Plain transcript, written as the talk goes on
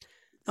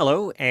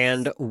Hello,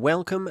 and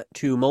welcome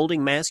to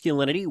Molding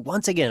Masculinity.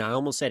 Once again, I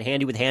almost said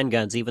Handy with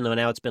Handguns, even though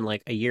now it's been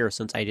like a year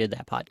since I did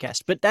that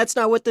podcast. But that's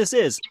not what this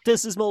is.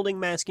 This is Molding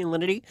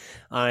Masculinity.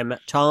 I'm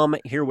Tom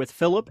here with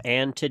Philip,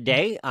 and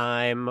today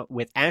I'm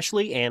with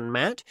Ashley and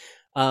Matt.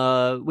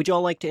 Would you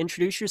all like to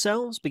introduce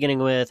yourselves, beginning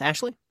with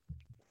Ashley?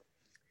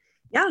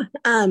 Yeah.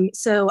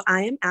 So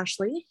I am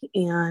Ashley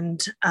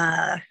and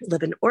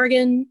live in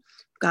Oregon.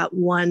 Got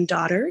one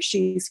daughter.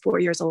 She's 4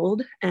 years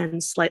old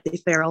and slightly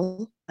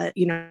feral, but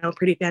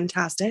pretty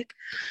fantastic.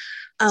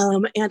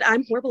 And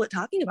I'm horrible at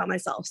talking about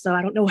myself, so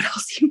I don't know what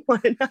else you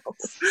want to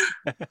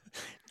know.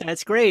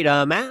 That's great.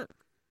 Matt?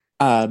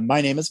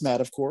 My name is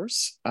Matt, of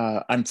course.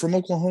 I'm from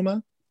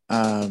Oklahoma.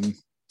 Um,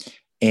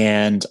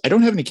 and I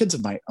don't have any kids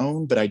of my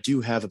own, but I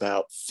do have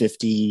about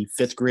 50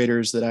 fifth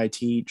graders that I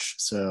teach.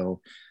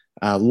 So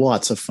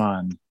lots of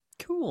fun.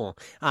 Cool.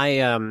 I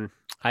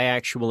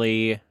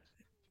actually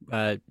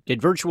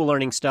did virtual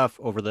learning stuff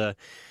over the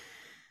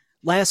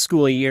last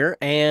school year,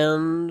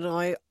 and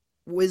I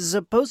was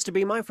supposed to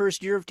be my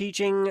first year of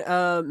teaching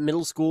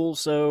middle school,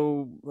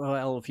 so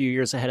well, a few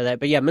years ahead of that.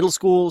 But yeah, middle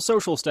school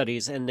social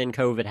studies, and then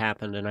COVID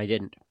happened, and I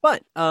didn't.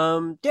 But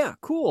yeah,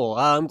 cool.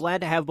 I'm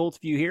glad to have both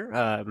of you here.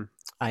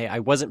 I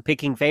wasn't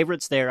picking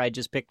favorites there. I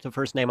just picked the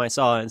first name I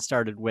saw and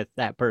started with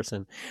that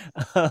person.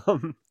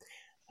 um,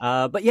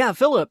 but yeah,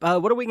 Philip,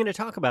 what are we going to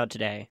talk about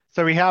today?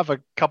 So we have a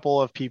couple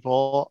of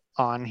people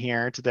on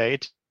here today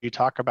to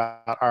talk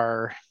about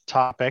our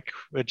topic,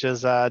 which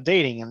is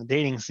dating and the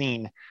dating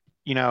scene.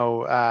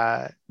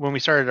 When we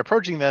started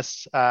approaching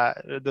this,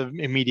 the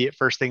immediate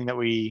first thing that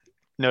we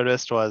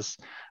noticed was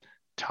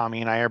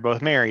Tommy and I are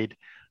both married.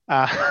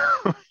 And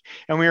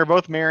we were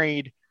both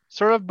married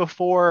sort of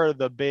before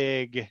the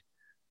big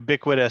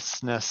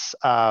ubiquitousness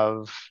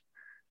of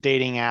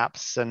dating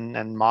apps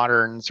and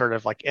modern sort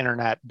of like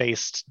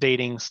internet-based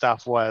dating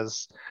stuff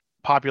was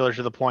popular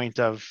to the point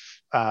of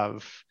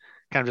kind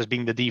of just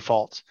being the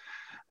default.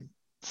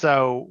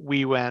 So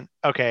we went,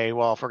 okay,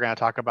 well, if we're going to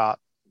talk about,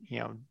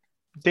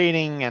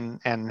 dating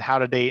and how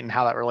to date and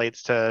how that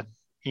relates to,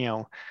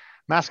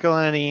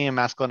 masculinity and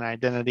masculine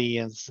identity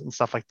and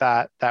stuff like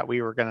that, that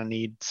we were going to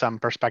need some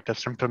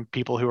perspectives from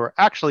people who are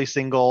actually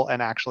single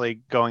and actually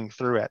going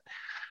through it.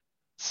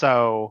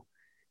 So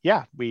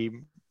yeah,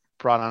 we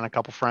brought on a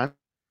couple friends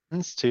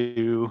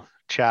to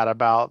chat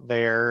about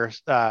their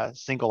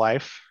single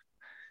life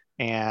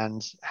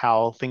and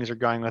how things are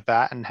going with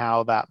that and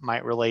how that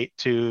might relate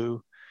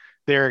to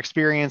their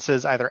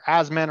experiences either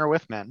as men or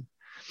with men.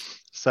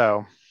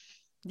 So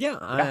Yeah,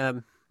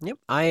 yeah.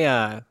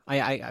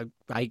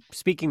 yep.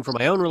 Speaking for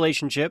my own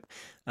relationship,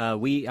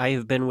 I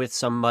have been with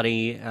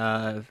somebody.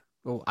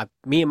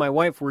 Me and my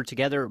wife were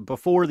together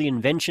before the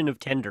invention of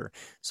Tinder.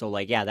 So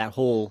like, yeah, that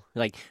whole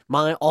like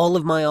my all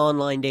of my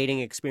online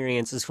dating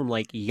experiences from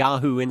like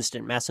Yahoo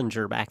Instant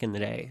Messenger back in the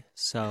day.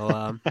 So,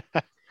 um,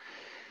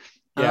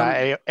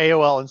 Yeah,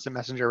 AOL Instant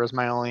Messenger was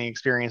my only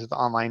experience with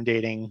online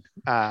dating,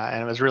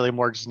 and it was really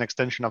more just an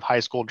extension of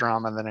high school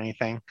drama than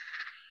anything.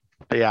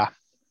 But yeah,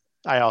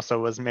 I also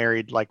was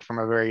married like from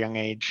a very young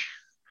age.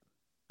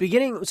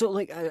 beginning. So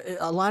like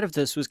a lot of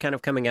this was kind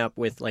of coming up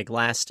with like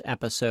last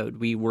episode.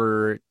 We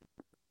were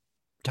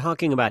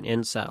talking about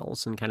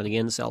incels and kind of the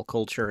incel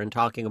culture and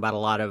talking about a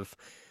lot of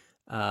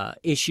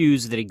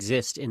issues that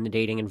exist in the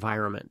dating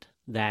environment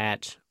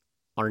that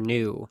are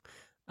new.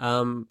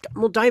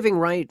 Well, diving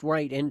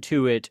right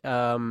into it,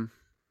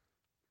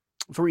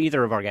 for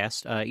either of our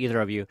guests, either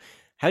of you,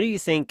 how do you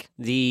think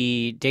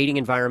the dating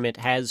environment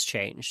has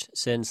changed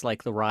since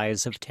like the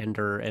rise of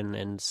Tinder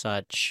and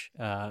such,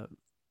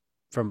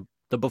 from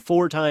the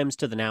before times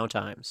to the now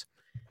times?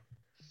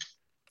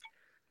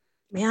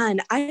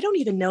 Man, I don't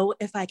even know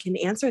if I can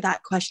answer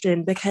that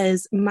question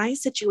because my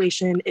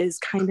situation is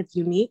kind of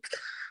unique.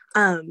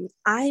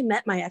 I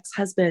met my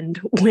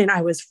ex-husband when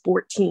I was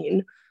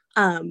 14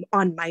 on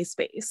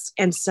MySpace.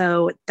 And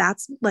so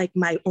that's like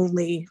my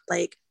only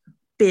like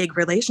big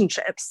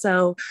relationship.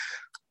 So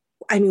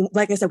I mean,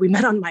 like I said, we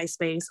met on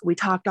MySpace. We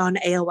talked on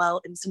AOL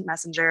Instant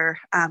Messenger.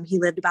 He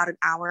lived about an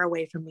hour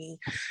away from me.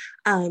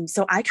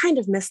 So I kind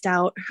of missed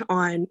out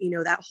on,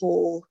 that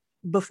whole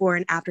before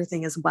and after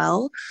thing as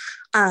well.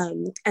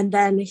 And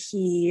then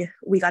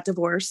we got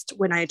divorced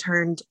when I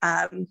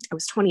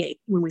was 28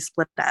 when we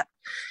split up.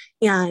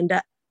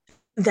 And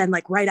then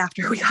like right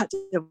after we got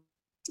divorced,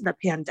 the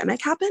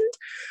pandemic happened.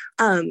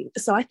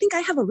 So I think I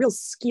have a real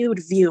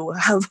skewed view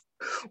of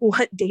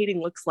what dating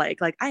looks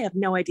like. Like I have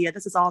no idea.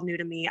 This is all new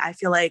to me. I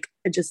feel like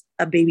just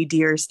a baby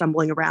deer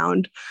stumbling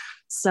around.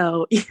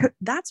 So yeah,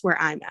 that's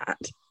where I'm at.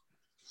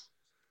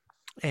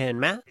 And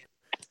Matt?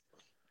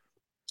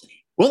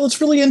 Well, it's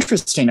really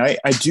interesting. I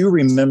do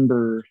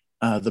remember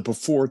the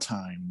before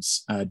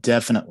times,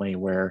 definitely,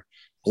 where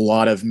a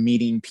lot of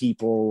meeting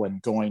people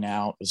and going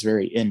out was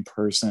very in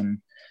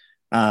person.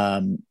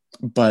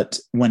 But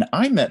when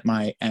I met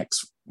my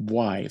ex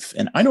wife,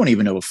 and I don't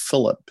even know if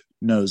Philip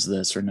knows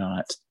this or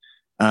not,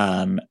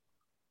 um,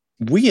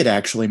 we had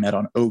actually met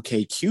on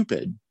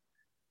OKCupid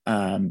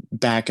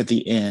back at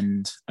the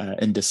end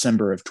in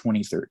December of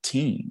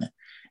 2013.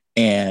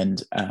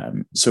 And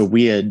so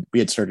we had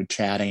started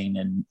chatting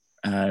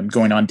and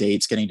going on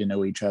dates, getting to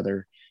know each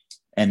other.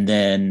 And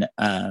then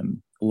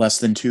less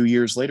than 2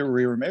 years later,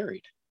 we were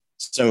married.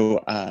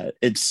 So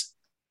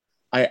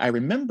I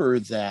remember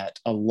that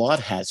a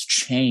lot has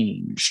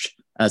changed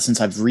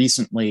since I've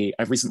recently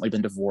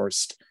been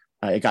divorced.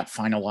 It got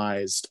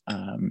finalized.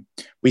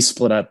 We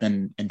split up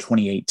in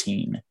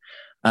 2018,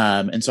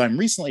 and so I'm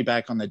recently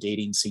back on the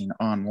dating scene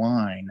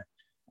online.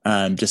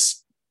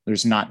 Just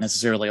there's not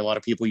necessarily a lot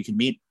of people you can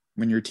meet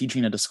when you're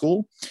teaching at a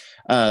school.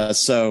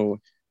 So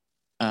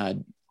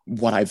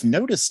what I've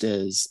noticed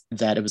is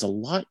that it was a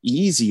lot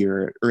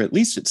easier, or at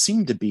least it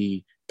seemed to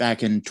be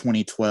back in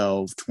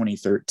 2012,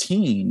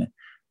 2013.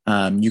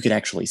 You could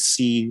actually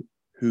see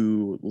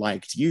who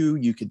liked you.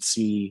 You could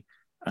see,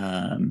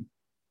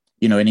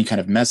 any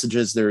kind of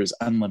messages. There's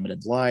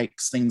unlimited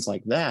likes, things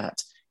like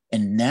that.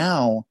 And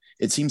now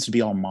it seems to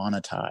be all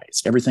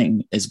monetized.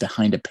 Everything is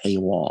behind a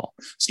paywall.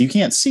 So you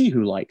can't see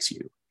who likes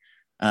you.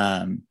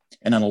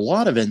 And in a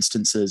lot of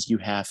instances, you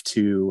have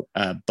to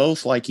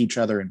both like each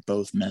other and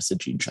both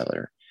message each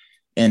other.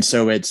 And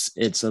so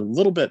it's a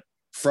little bit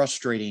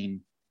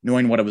frustrating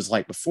knowing what it was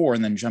like before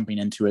and then jumping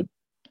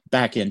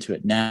back into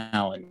it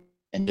now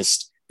and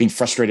just being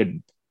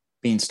frustrated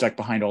being stuck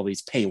behind all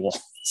these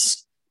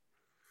paywalls.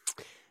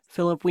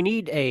 Philip, we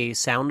need a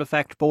sound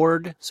effect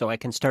board so I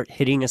can start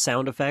hitting a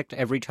sound effect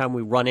every time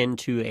we run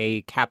into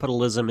a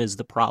capitalism is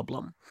the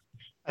problem.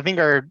 I think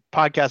our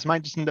podcast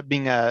might just end up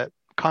being a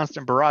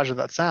constant barrage of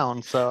that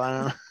sound. So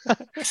I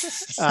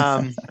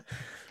don't know.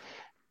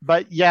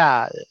 But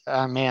yeah,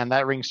 man,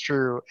 that rings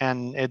true.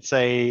 And it's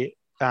a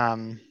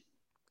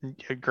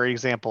great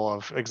example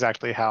of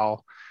exactly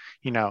how,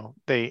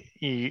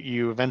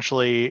 you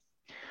eventually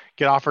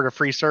get offered a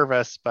free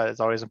service, but it's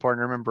always important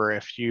to remember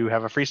if you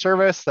have a free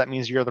service, that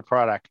means you're the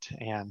product,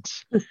 and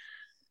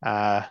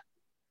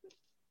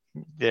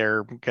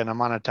they're gonna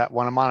want to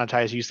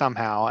monetize you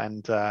somehow.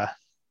 And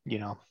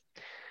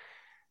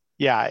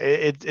yeah,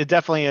 it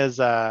definitely is.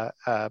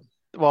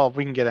 Well,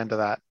 we can get into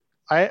that.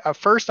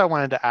 First I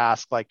wanted to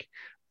ask, like,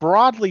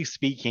 broadly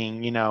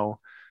speaking,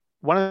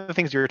 one of the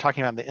things you were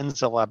talking about in the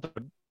incel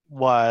episode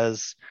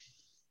was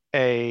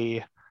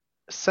a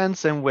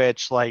sense in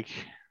which, like,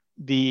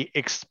 the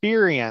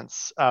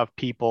experience of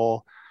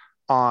people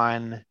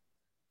on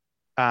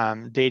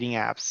dating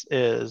apps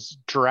is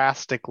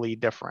drastically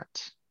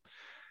different,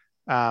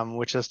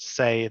 which is to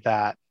say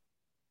that,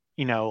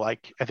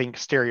 like, I think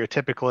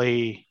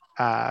stereotypically,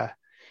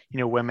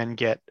 women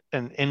get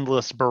an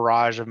endless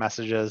barrage of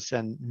messages,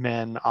 and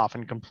men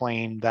often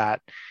complain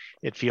that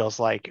it feels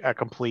like a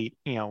complete,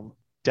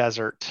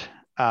 desert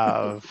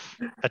of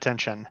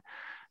attention.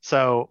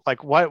 So,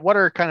 like, what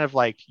are kind of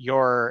like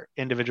your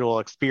individual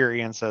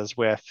experiences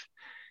with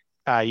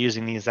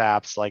using these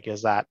apps? Like,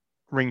 is that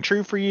ring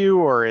true for you,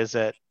 or is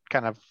it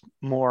kind of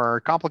more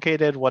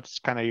complicated? What's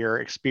kind of your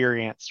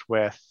experience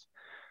with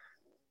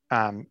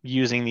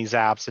using these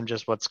apps, and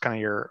just what's kind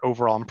of your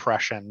overall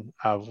impression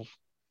of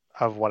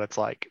what it's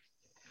like?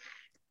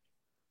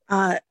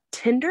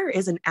 Tinder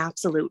is an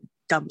absolute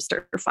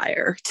dumpster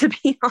fire, to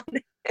be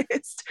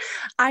honest.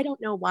 I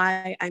don't know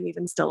why I'm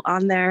even still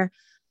on there.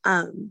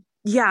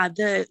 Yeah,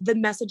 the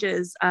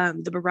messages,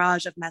 the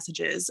barrage of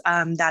messages,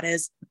 that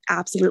is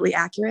absolutely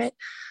accurate.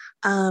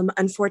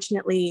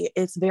 Unfortunately,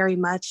 it's very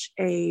much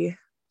a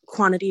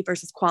quantity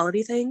versus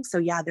quality thing. So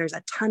yeah, there's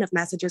a ton of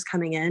messages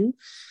coming in.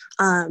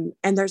 And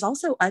there's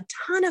also a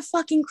ton of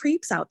fucking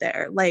creeps out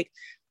there. Like,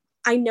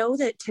 I know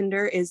that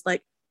Tinder is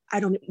like,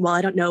 I don't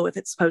know if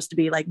it's supposed to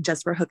be like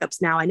just for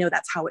hookups now. I know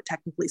that's how it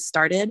technically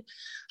started.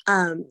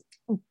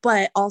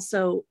 But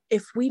also,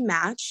 if we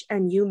match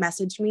and you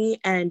message me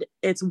and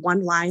it's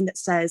one line that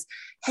says,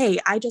 "Hey,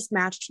 I just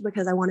matched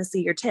because I want to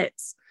see your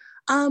tits,"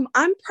 I'm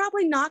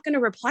probably not going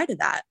to reply to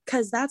that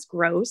because that's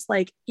gross.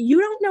 Like, you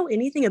don't know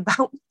anything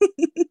about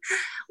me.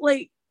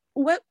 Like,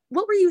 what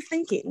were you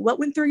thinking? What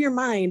went through your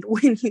mind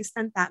when you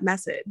sent that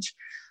message?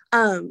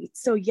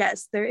 So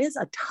yes, there is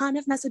a ton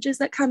of messages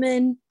that come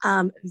in,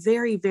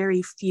 very,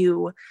 very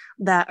few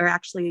that are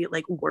actually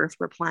like worth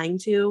replying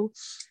to.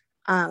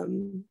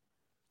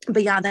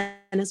 But yeah, then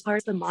as far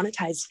as the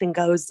monetized thing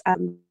goes, I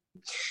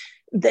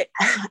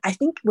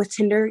think with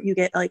Tinder, you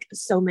get like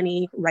so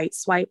many right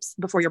swipes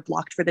before you're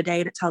blocked for the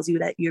day, and it tells you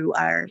that you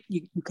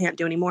can't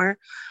do anymore.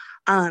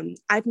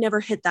 I've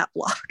never hit that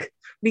block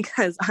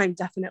because I'm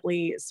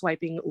definitely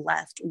swiping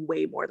left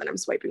way more than I'm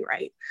swiping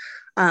right.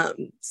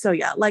 So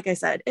yeah, like I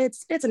said,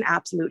 it's an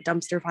absolute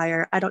dumpster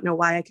fire. I don't know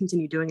why I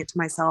continue doing it to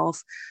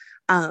myself.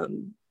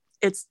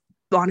 It's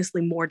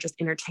honestly more just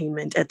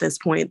entertainment at this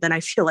point than I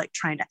feel like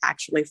trying to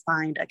actually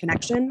find a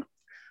connection.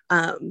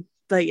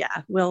 But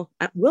yeah, we'll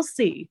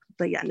see.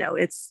 But yeah, no,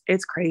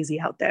 it's crazy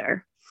out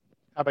there.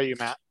 How about you,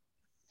 Matt?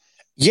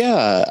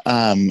 Yeah,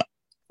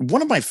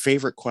 one of my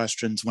favorite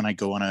questions when I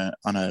go on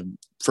a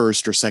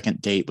first or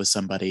second date with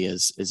somebody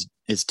is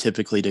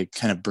typically to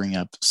kind of bring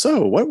up,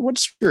 so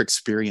what's your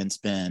experience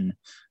been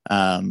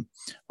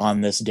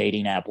on this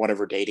dating app,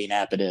 whatever dating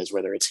app it is,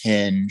 whether it's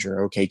Hinge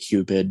or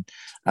OkCupid,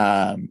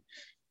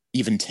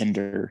 even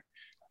Tinder.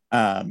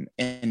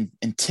 And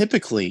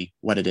typically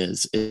what it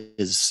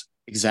is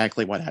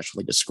exactly what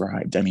Ashley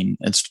described. I mean,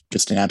 it's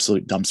just an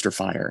absolute dumpster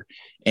fire.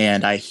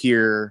 And I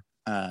hear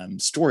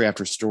story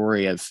after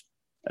story of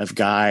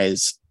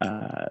guys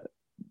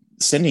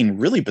sending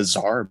really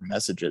bizarre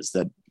messages,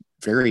 that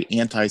very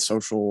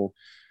antisocial,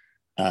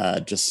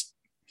 just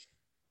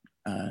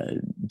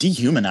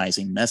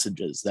dehumanizing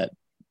messages that,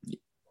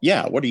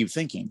 yeah, what are you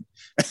thinking?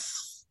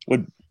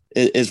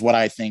 Is what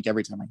I think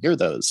every time I hear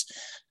those.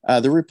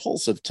 They're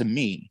repulsive to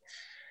me.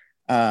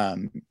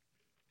 And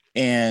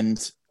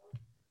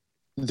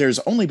there's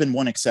only been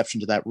one exception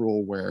to that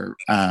rule, where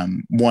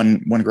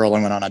one girl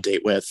I went on a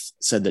date with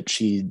said that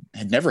she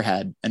had never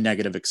had a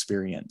negative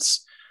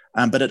experience.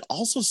 But it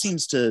also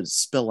seems to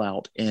spill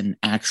out in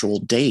actual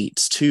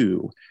dates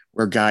too,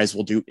 where guys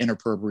will do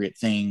inappropriate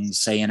things,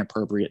 say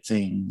inappropriate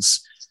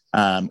things,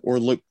 or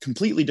look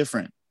completely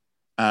different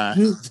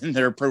than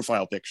their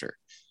profile picture.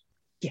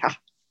 Yeah.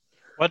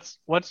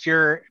 What's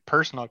your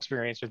personal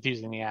experience with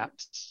using the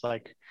apps?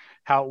 Like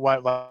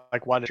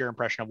what is your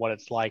impression of what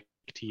it's like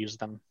to use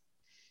them?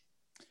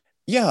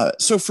 Yeah,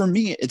 so for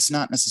me, it's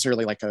not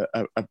necessarily like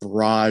a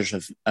barrage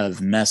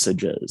of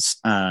messages.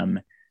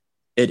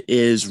 It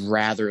is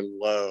rather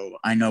low.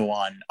 I know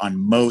on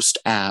most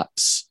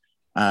apps,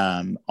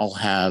 I'll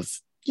have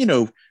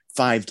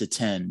 5 to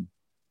 10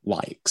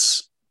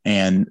 likes,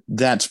 and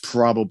that's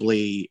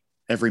probably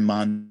every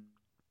month,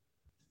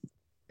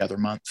 other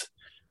month.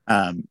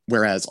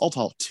 Whereas I'll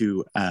talk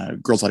to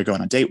girls that I go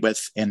on a date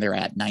with, and they're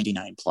at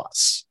 99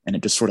 plus, and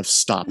it just sort of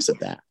stops at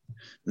that.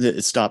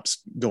 It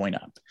stops going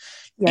up.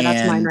 Yeah,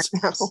 that's mine right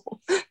now.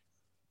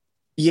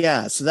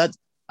 Yeah, so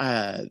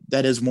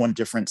that is one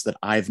difference that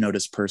I've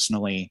noticed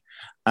personally.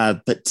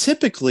 But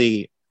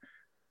typically,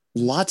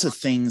 lots of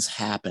things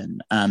happen.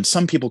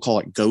 Some people call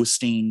it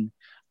ghosting.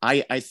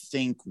 I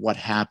think what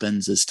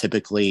happens is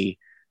typically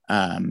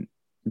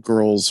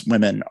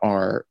women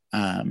are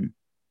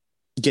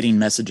getting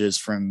messages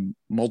from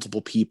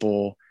multiple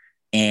people,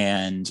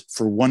 and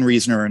for one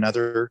reason or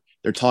another,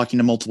 they're talking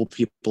to multiple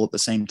people at the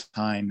same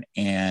time,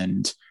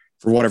 and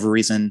for whatever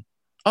reason,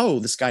 oh,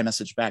 this guy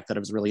messaged back that I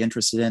was really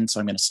interested in, so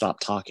I'm going to stop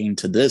talking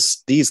to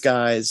these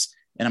guys,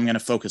 and I'm going to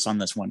focus on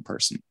this one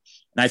person.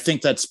 And I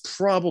think that's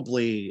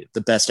probably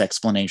the best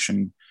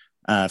explanation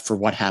for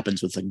what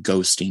happens with the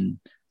ghosting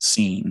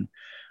scene.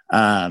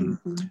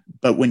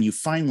 But when you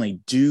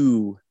finally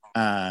do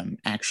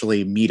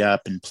actually meet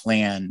up and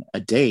plan a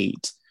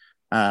date,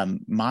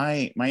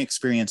 my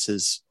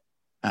experiences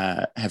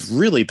have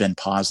really been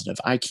positive.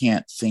 I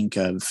can't think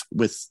of,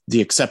 with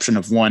the exception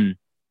of one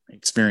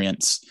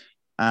experience,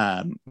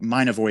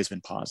 mine have always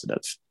been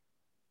positive.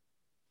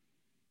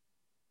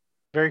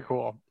 Very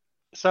cool.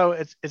 So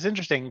it's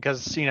interesting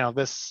because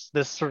this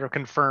sort of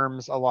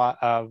confirms a lot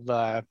of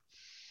the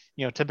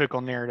typical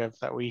narrative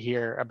that we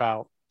hear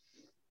about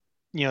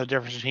the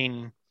difference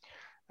between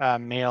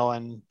male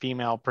and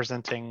female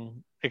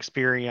presenting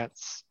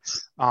experience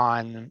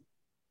on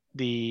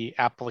the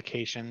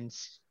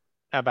applications,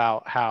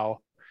 about how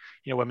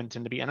women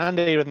tend to be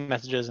inundated with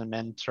messages and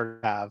men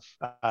sort of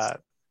have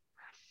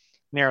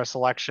narrow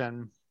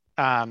selection.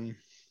 I'm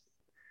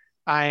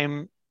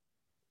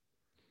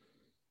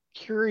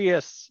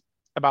curious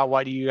about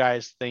what you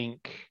guys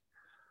think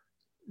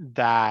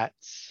that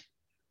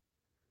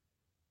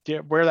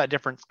where that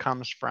difference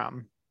comes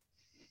from.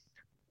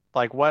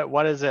 Like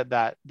what is it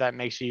that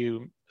makes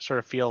you sort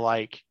of feel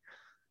like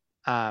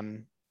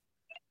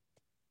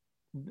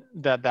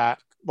that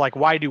like,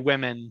 why do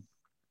women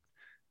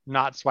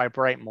not swipe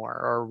right more,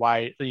 or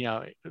why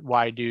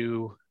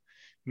do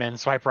men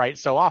swipe right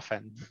so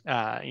often?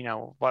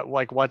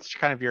 What's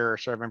kind of your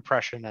sort of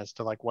impression as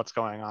to like what's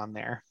going on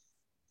there?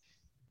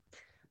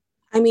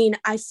 I mean,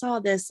 I saw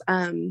this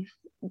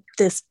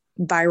this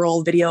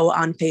viral video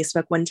on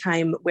Facebook one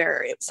time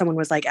where someone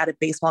was like at a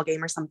baseball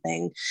game or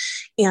something,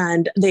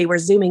 and they were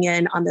zooming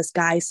in on this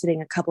guy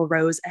sitting a couple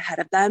rows ahead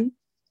of them,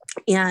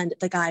 and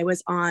the guy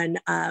was on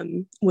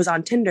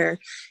Tinder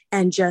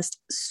and just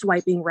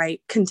swiping right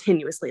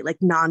continuously, like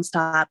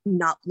nonstop,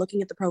 not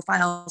looking at the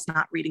profiles,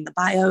 not reading the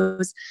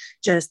bios,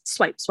 just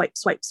swipe, swipe,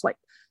 swipe, swipe,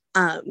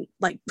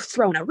 like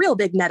throwing a real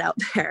big net out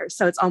there.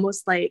 So it's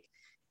almost like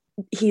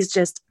he's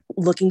just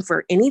looking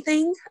for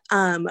anything,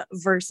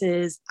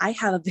 versus I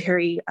have a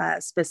very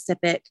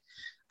specific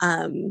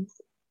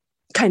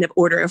kind of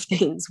order of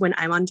things when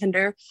I'm on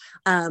Tinder.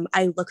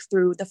 I look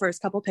through the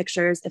first couple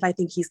pictures. If I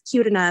think he's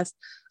cute enough,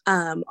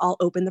 I'll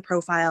open the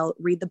profile,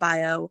 read the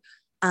bio.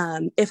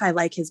 If I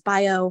like his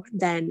bio,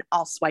 then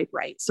I'll swipe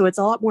right. So it's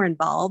a lot more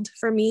involved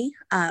for me,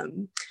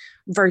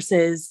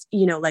 versus,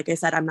 like I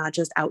said, I'm not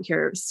just out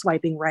here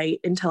swiping right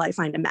until I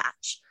find a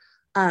match.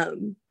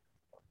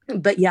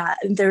 But yeah,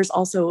 there's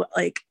also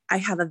like, I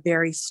have a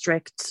very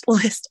strict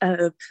list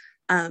of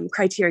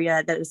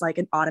criteria that is like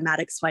an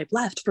automatic swipe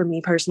left for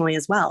me personally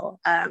as well.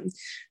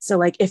 So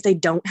like if they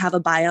don't have a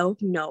bio,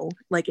 no.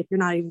 Like if you're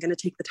not even going to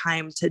take the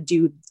time to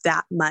do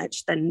that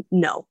much, then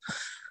no.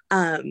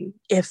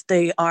 If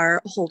they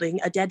are holding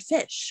a dead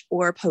fish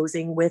or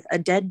posing with a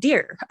dead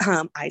deer,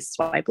 I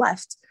swipe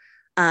left.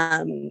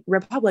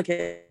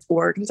 Republicans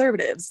or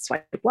conservatives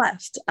swipe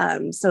left.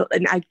 So,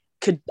 and I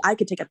could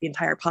take up the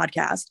entire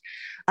podcast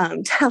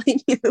telling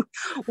you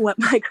what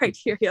my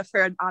criteria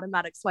for an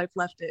automatic swipe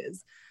left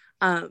is.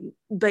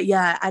 But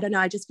yeah, I don't know.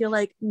 I just feel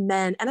like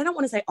men, and I don't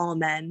want to say all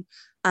men,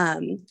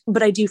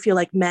 but I do feel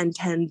like men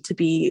tend to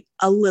be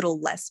a little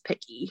less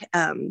picky.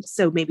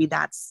 So maybe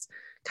that's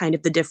kind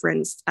of the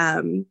difference,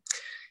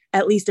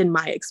 at least in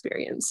my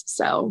experience.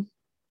 So,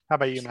 how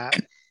about you,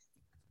 Matt?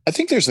 I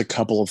think there's a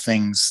couple of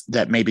things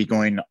that may be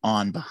going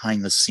on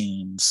behind the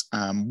scenes.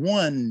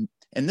 One,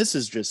 and this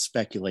is just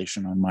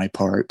speculation on my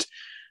part,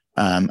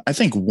 I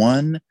think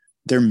one,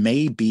 there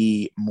may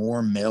be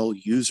more male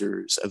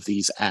users of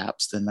these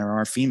apps than there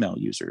are female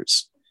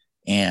users.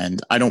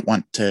 And I don't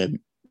want to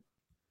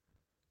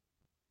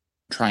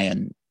try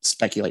and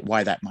speculate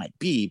why that might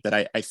be, but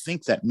I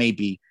think that may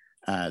be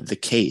the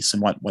case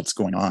and what's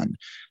going on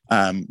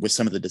with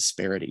some of the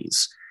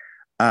disparities.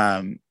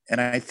 And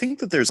I think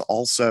that there's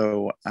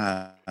also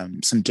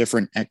some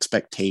different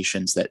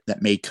expectations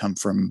that may come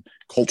from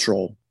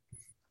cultural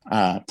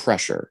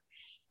pressure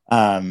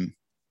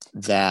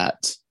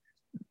that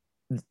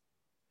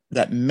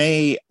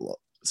may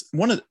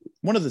one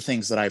of the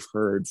things that I've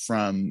heard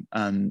from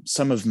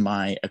some of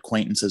my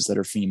acquaintances that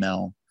are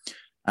female,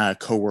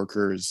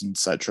 coworkers and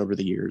such over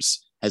the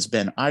years has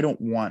been, I don't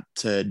want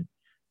to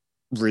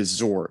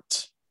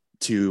resort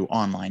to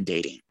online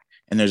dating.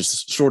 And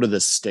there's sort of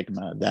this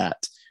stigma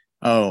that,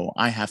 oh,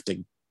 I have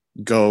to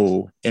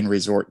go and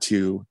resort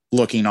to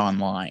looking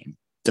online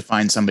to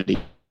find somebody.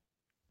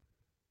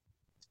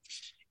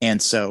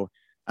 And so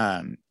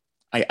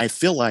I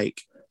feel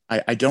like,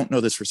 I don't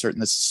know this for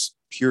certain, this is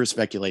pure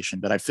speculation,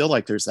 but I feel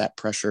like there's that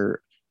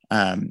pressure,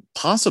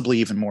 possibly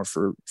even more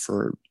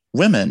for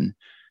women,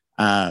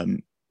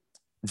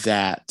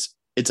 that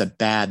it's a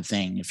bad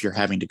thing if you're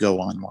having to go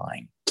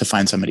online to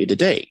find somebody to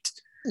date.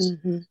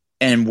 Mm-hmm.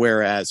 And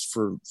whereas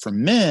for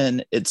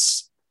men,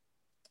 it's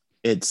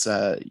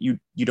you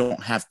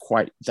don't have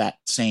quite that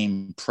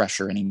same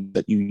pressure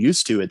that you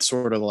used to. It's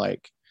sort of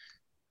like,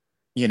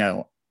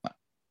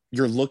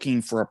 you're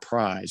looking for a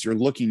prize, you're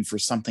looking for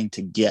something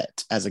to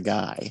get as a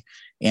guy.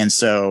 And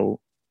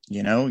so,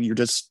 you're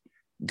just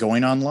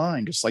going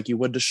online just like you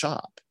would to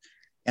shop.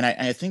 And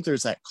I think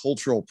there's that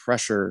cultural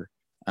pressure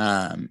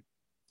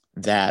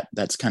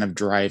that's kind of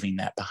driving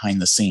that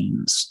behind the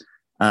scenes.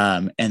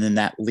 And then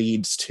that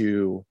leads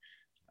to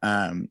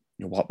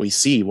what we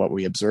see, what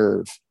we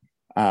observe.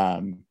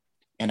 And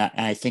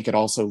I think it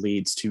also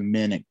leads to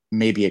men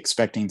maybe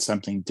expecting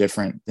something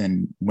different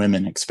than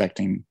women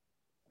expecting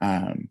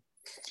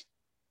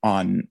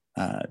on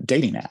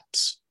dating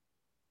apps.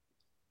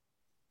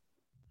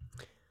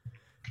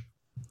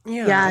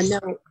 Yeah,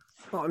 no.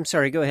 Oh, I'm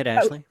sorry. Go ahead,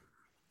 Ashley.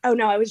 Oh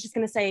no, I was just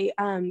going to say,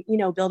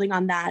 building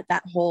on that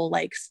whole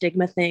like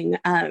stigma thing,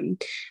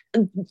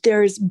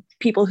 there's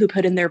people who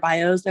put in their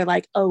bios, they're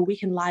like, oh, we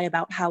can lie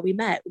about how we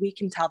met. We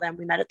can tell them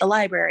we met at the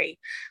library.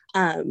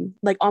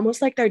 Like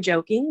almost like they're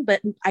joking,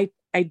 but I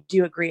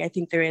do agree. I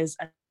think there is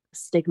a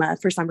stigma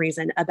for some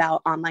reason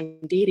about online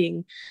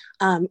dating,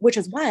 which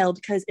is wild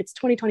because it's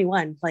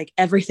 2021, like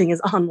everything is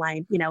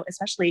online,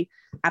 especially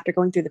after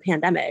going through the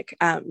pandemic.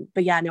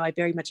 But yeah, no, I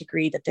very much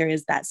agree that there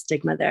is that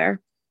stigma there.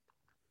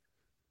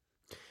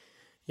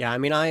 Yeah, I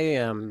mean, I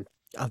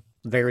a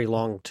very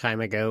long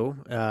time ago.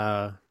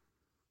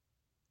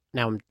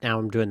 Now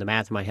I'm doing the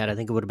math in my head. I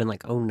think it would have been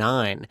like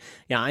 '09.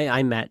 Yeah,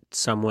 I met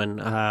someone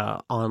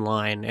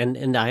online,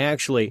 and I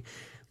actually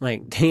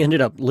like they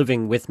ended up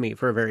living with me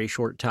for a very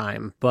short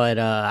time. But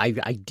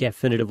I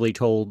definitively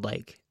told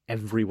like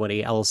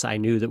everybody else I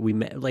knew that we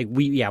met. Like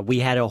we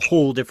had a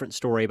whole different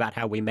story about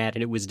how we met,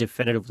 and it was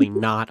definitively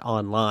not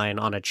online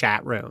on a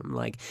chat room.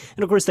 Like,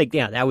 and of course, like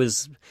that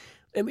was.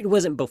 I mean, it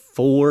wasn't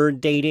before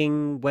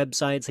dating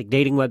websites. Like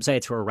dating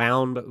websites were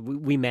around, but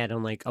we met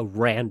on like a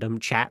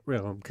random chat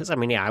room. Because I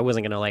mean, I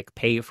wasn't gonna like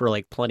pay for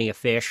like Plenty of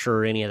Fish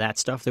or any of that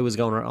stuff that was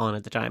going on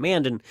at the time.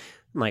 And in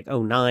like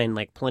 '09,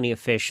 like Plenty of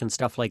Fish and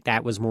stuff like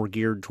that was more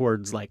geared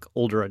towards like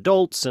older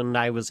adults, and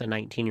I was a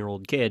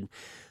 19-year-old kid.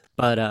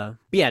 But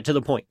yeah, to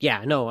the point.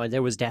 Yeah, no,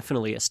 there was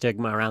definitely a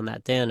stigma around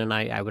that then, and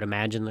I would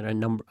imagine that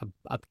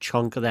a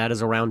chunk of that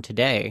is around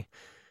today.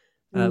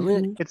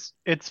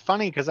 It's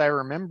funny because I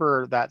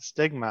remember that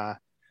stigma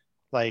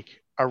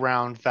like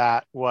around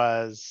that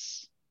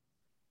was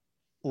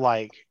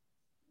like,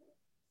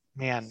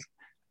 man,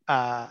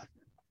 my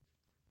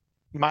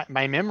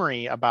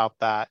memory about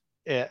that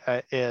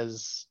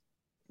is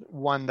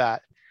one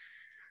that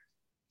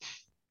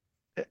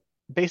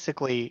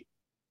basically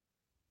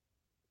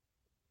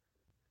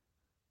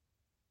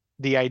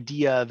the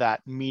idea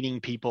that meeting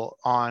people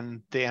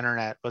on the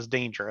internet was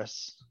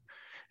dangerous,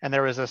 and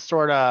there was a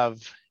sort of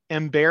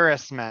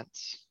embarrassment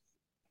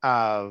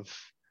of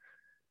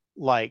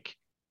like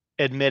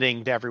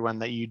admitting to everyone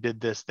that you did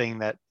this thing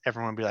that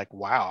everyone would be like,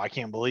 wow, I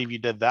can't believe you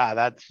did that.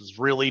 That's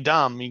really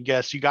dumb. You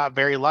guess you got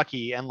very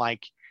lucky, and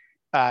like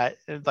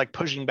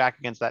pushing back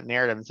against that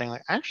narrative and saying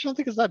like, I actually don't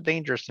think it's that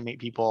dangerous to meet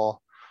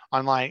people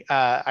online.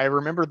 I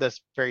remember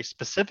this very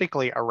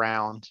specifically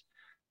around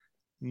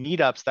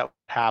meetups that would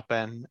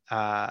happen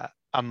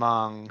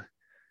among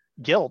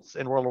guilds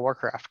in World of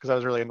Warcraft, because I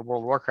was really into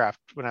World of Warcraft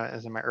when I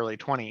was in my early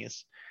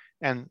 20s.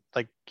 And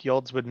like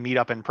guilds would meet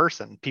up in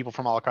person. People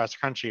from all across the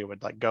country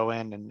would like go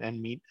in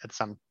and meet at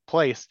some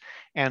place.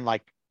 And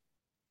like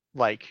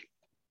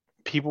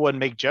people would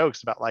make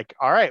jokes about like,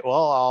 all right,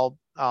 well,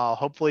 I'll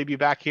hopefully be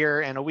back here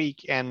in a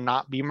week and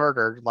not be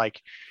murdered. Like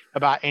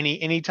about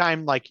any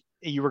time like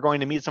you were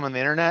going to meet someone on the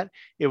internet,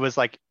 it was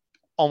like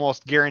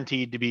almost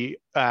guaranteed to be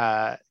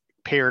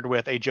paired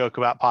with a joke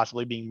about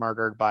possibly being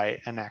murdered by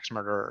an axe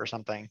murderer or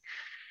something.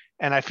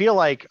 And I feel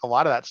like a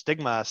lot of that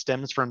stigma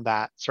stems from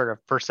that sort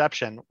of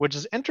perception, which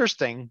is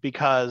interesting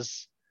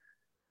because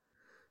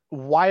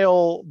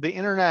while the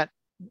internet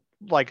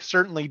like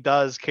certainly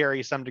does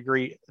carry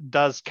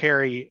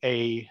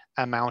a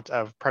amount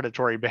of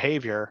predatory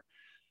behavior,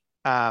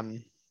 a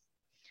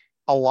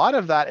lot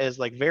of that is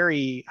like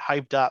very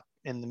hyped up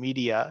in the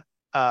media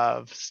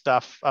of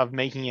stuff of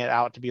making it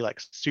out to be like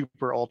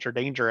super ultra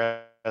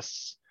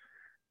dangerous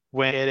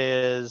when it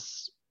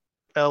is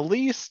at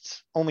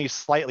least only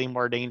slightly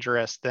more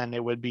dangerous than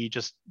it would be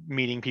just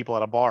meeting people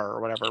at a bar or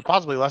whatever.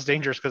 Possibly less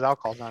dangerous because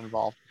alcohol's not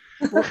involved.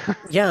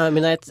 Yeah, I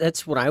mean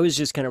that's what I was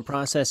just kind of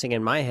processing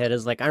in my head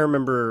is like I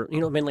remember, I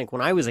mean like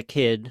when I was a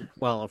kid,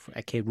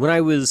 when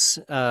I was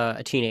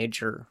a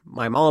teenager,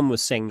 my mom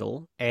was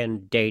single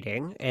and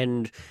dating,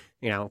 and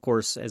of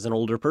course, as an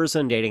older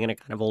person, dating in a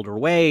kind of older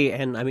way,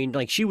 and I mean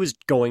like she was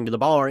going to the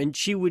bar and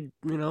she would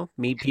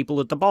meet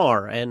people at the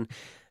bar, and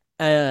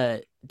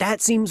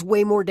that seems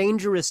way more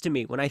dangerous to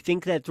me when I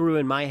think that through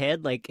in my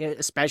head, like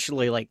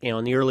especially like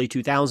in the early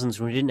 2000s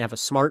when we didn't have a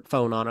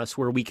smartphone on us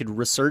where we could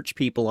research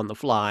people on the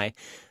fly.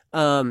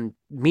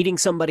 Meeting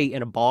somebody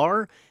in a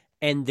bar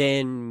and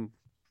then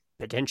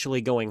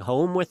potentially going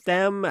home with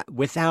them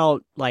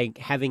without like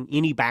having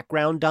any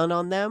background done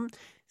on them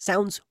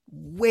sounds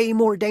way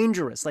more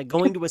dangerous. Like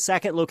going to a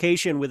second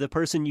location with a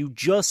person you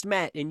just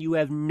met and you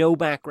have no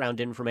background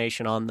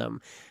information on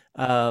them.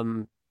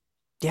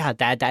 Yeah,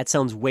 that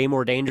sounds way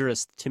more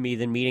dangerous to me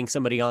than meeting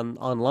somebody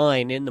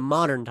online in the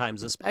modern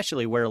times,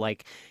 especially where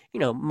like,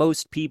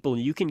 most people,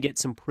 you can get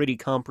some pretty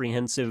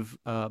comprehensive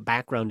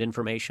background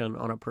information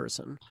on a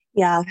person.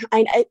 Yeah,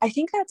 I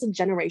think that's a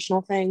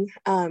generational thing,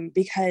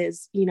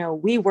 because,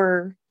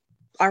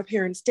 our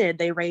parents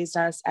they raised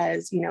us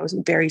as,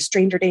 very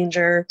stranger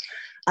danger.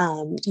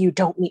 You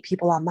don't meet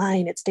people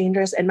online, it's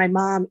dangerous. And my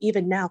mom,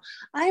 even now,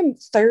 I'm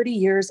 30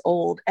 years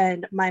old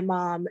and my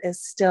mom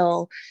is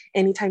still,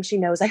 anytime she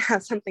knows I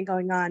have something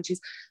going on, she's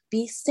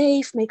be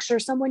safe, make sure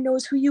someone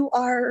knows who you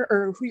are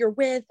or who you're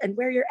with and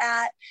where you're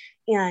at,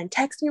 and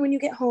text me when you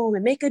get home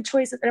and make good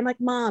choices. And I'm like,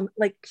 Mom,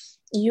 like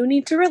you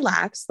need to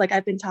relax. Like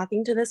I've been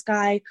talking to this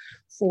guy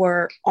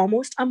for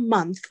almost a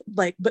month,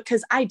 like,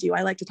 because I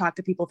like to talk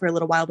to people for a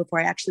little while before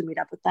I actually meet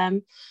up with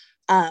them.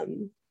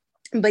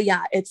 But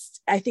yeah,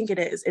 I think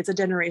it's a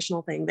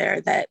generational thing there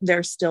that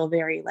they're still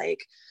very like,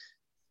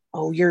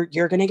 oh, you're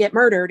going to get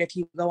murdered if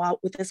you go out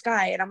with this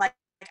guy. And I'm like,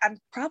 I'm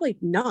probably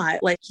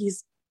not. Like,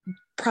 he's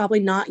probably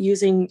not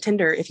using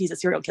Tinder if he's a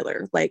serial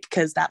killer, like,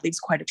 because that leaves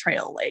quite a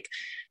trail. Like,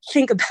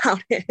 think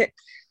about it.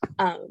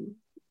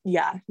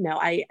 Yeah, no,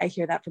 I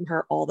hear that from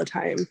her all the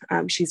time.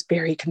 She's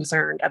very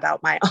concerned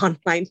about my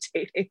online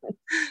dating.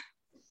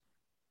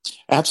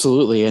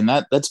 Absolutely. And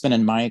that's been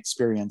in my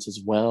experience as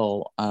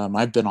well.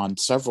 I've been on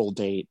several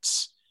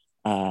dates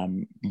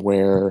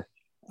where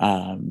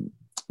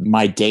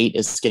my date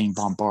is getting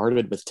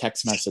bombarded with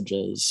text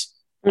messages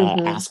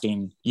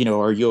asking,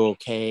 are you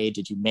okay?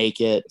 Did you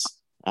make it?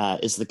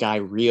 Is the guy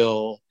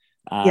real?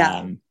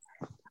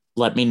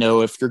 Let me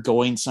know if you're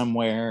going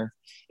somewhere.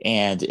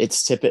 And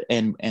it's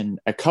and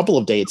a couple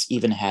of dates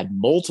even had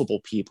multiple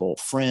people,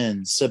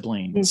 friends,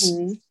 siblings,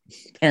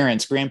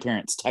 parents,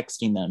 grandparents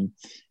texting them,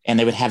 and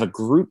they would have a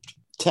group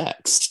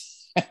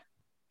text.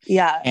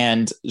 Yeah.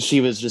 And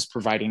she was just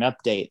providing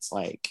updates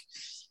like,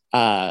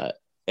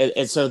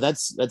 and so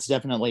that's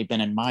definitely been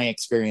in my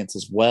experience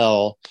as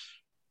well.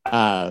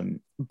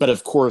 But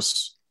of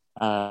course,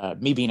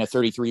 me being a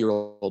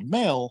 33-year-old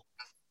male,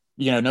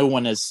 no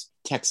one is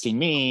texting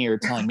me or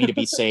telling me to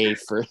be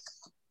safe or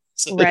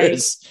so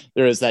right.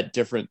 there is that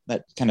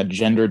kind of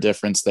gender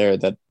difference there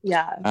that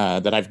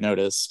I've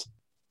noticed.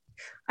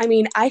 I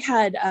mean, I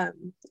had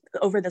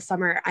over the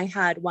summer, I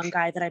had one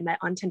guy that I met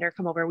on Tinder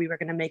come over. We were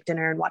going to make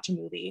dinner and watch a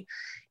movie,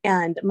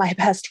 and my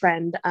best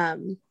friend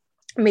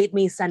made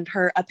me send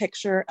her a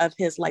picture of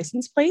his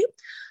license plate.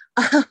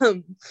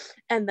 And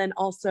then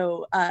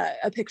also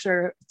a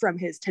picture from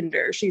his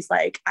Tinder. She's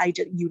like,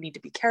 you need to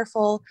be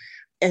careful.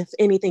 If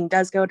anything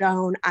does go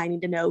down, I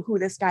need to know who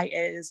this guy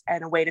is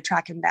and a way to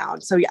track him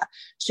down. So yeah,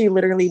 she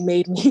literally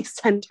made me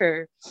send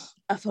her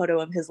a photo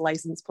of his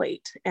license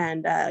plate.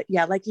 And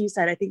like you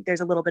said, I think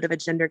there's a little bit of a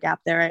gender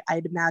gap there.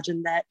 I'd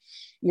imagine that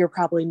you're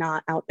probably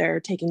not out there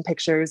taking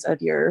pictures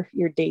of your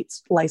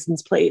date's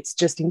license plates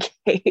just in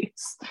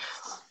case.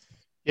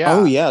 Yeah.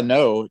 Oh yeah,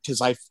 no, because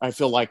I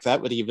feel like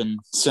that would even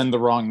send the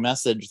wrong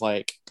message.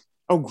 Like,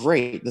 oh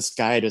great, this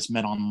guy I just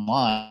met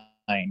online.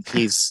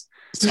 He's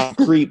Some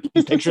creep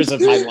pictures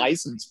of my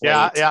license plate.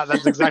 Yeah,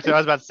 that's exactly what I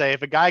was about to say.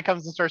 If a guy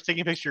comes and starts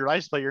taking a picture of your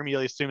license plate, you're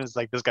immediately assuming it's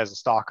like this guy's a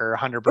stalker,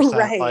 100%.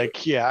 Right.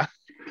 Like, yeah.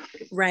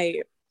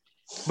 Right.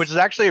 Which is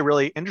actually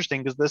really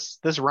interesting because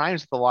this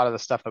rhymes with a lot of the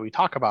stuff that we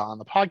talk about on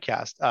the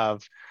podcast.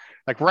 Of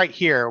like right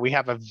here, we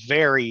have a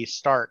very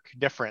stark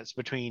difference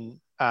between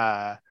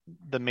the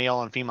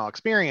male and female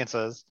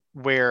experiences,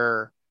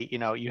 where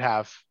you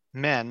have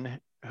men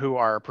who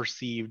are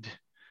perceived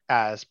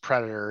as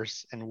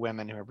predators and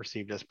women who are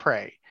perceived as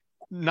prey.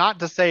 Not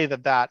to say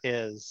that that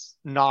is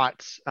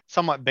not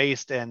somewhat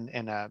based in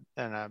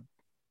a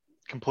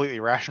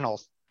completely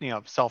rational,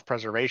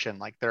 self-preservation.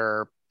 Like there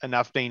are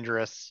enough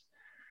dangerous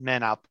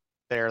men out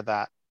there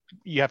that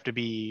you have to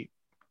be,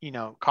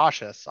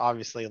 cautious.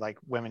 Obviously, like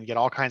women get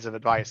all kinds of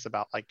advice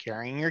about like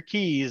carrying your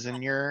keys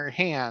in your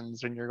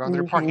hands when you're going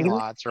through parking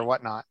lots or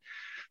whatnot.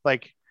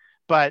 Like,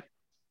 but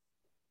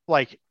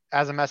like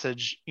as a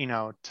message,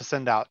 to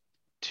send out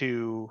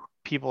to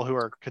people who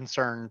are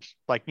concerned,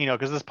 like,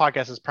 because this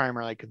podcast is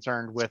primarily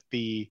concerned with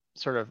the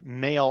sort of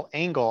male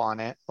angle on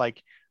it.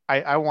 Like,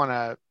 I want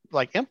to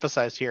like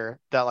emphasize here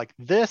that like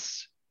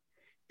this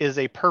is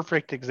a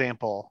perfect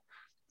example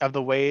of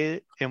the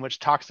way in which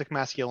toxic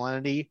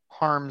masculinity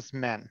harms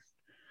men.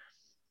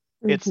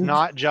 It's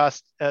not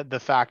just the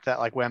fact that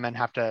like women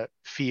have to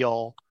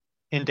feel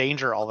in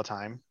danger all the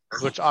time,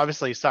 which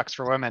obviously sucks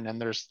for women, and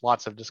there's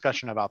lots of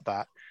discussion about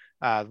that.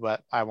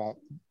 But I won't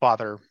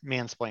bother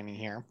mansplaining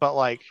here. But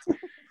like,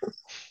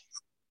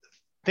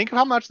 think of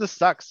how much this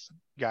sucks,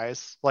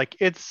 guys. Like,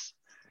 it's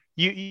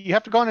you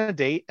have to go on a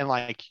date and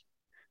like,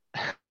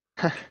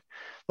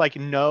 like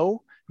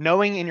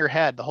knowing in your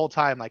head the whole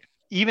time, like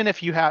even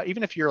if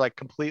you're like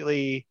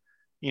completely,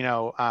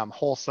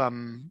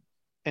 wholesome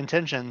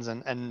intentions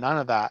and none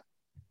of that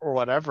or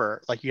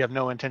whatever, like you have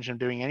no intention of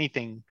doing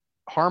anything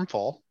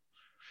harmful,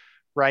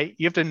 right?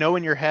 You have to know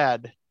in your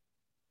head,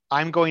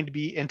 I'm going to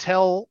be,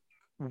 until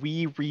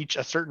we reach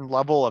a certain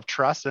level of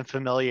trust and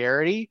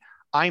familiarity,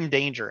 I'm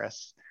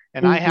dangerous.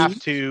 And I have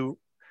to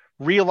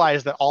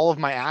realize that all of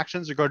my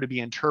actions are going to be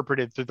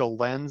interpreted through the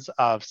lens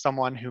of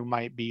someone who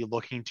might be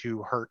looking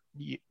to hurt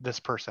this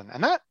person.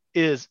 And that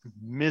is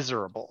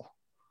miserable.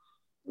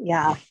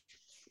 Yeah.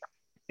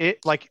 It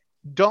like,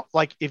 don't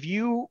like, if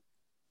you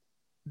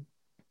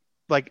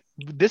like,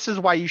 this is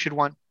why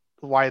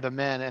why the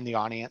men in the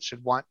audience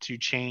should want to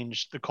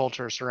change the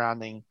culture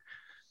surrounding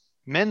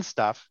men's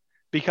stuff,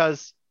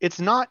 because it's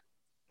not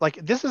like,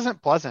 this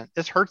isn't pleasant.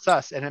 This hurts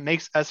us and it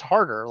makes us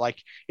harder. Like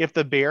if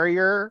the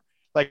barrier,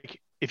 like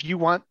if you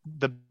want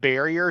the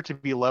barrier to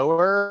be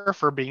lower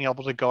for being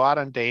able to go out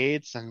on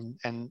dates and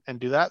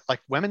do that, like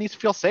women need to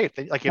feel safe.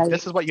 Like if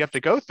this is what you have to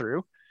go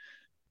through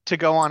to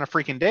go on a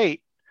freaking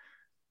date,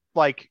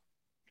 like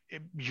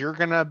you're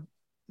going to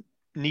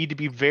need to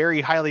be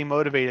very highly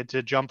motivated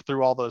to jump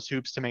through all those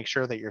hoops to make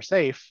sure that you're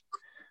safe.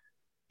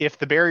 If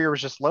the barrier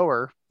was just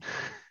lower,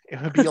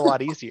 it would be a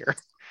lot easier.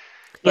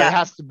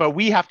 But but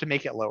we have to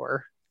make it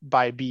lower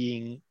by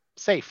being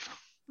safe.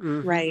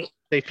 Right.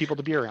 Safe people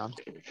to be around.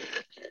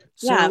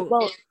 Yeah.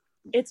 Well,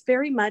 it's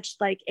very much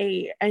like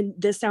and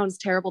this sounds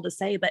terrible to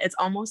say, but it's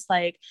almost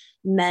like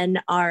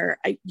men are,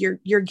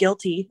 you're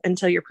guilty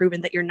until you're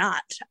proven that you're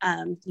not,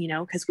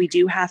 because we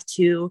do have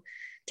to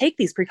take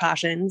these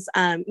precautions.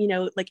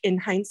 Like in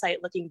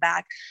hindsight, looking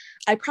back,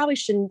 I probably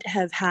shouldn't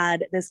have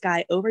had this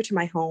guy over to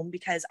my home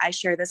because I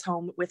share this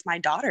home with my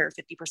daughter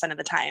 50% of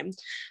the time.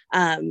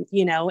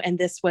 And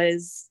this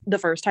was the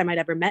first time I'd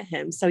ever met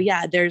him. So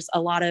yeah, there's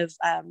a lot of,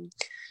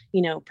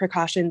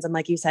 precautions and,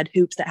 like you said,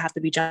 hoops that have to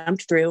be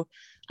jumped through.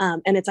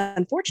 And it's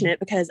unfortunate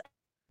because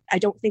I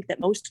don't think that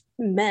most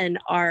men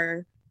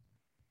are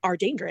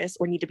dangerous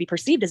or need to be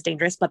perceived as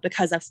dangerous, but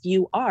because a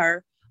few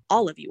are,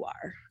 all of you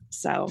are.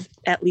 So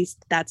at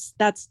least that's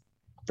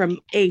from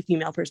a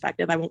female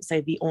perspective. I won't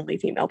say the only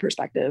female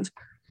perspective.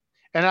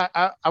 And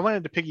I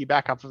wanted to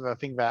piggyback off of the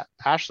thing that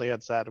Ashley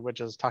had said, which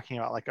is talking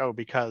about like, oh,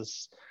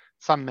 because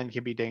some men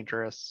can be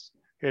dangerous,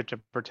 you have to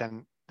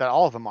pretend that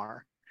all of them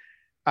are,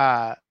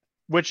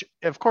 which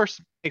of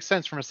course makes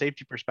sense from a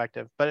safety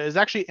perspective, but it is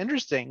actually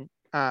interesting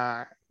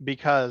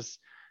because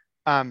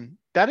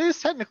that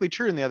is technically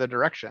true in the other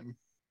direction.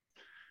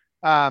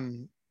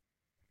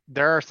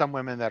 There are some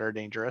women that are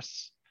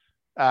dangerous.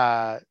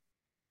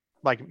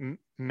 Like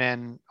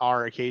men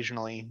are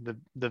occasionally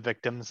the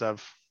victims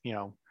of,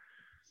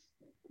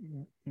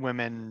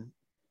 women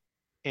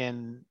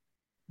in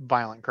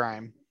violent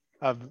crime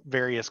of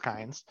various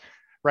kinds,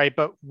 right?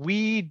 But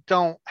we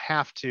don't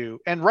have to,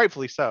 and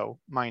rightfully so,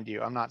 mind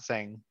you. I'm not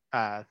saying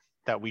that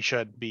we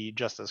should be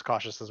just as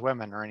cautious as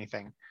women or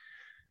anything.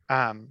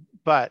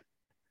 But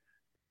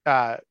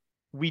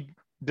we,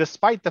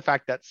 despite the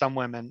fact that some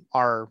women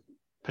are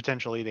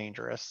potentially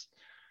dangerous,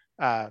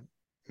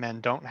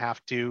 men don't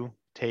have to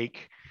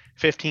take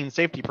 15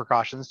 safety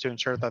precautions to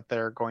ensure that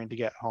they're going to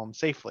get home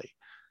safely.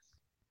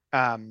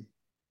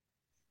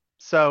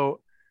 So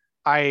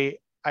I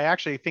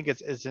actually think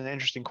it's an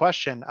interesting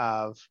question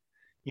of,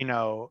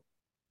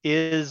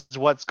 is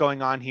what's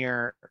going on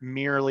here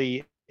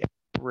merely a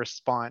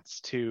response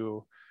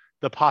to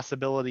the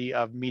possibility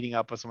of meeting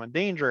up with someone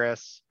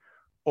dangerous,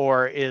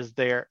 or is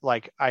there,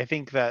 like, I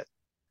think that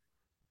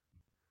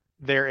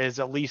there is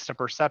at least a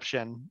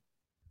perception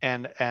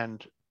and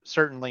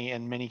certainly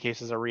in many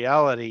cases a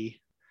reality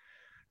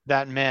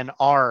that men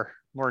are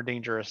more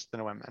dangerous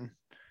than women,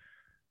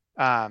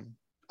 on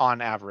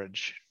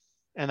average.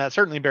 And that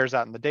certainly bears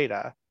out in the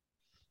data.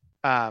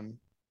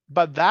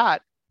 But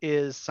that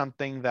is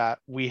something that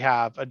we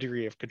have a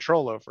degree of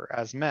control over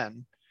as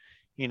men,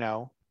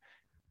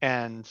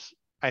 and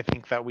I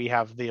think that we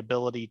have the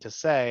ability to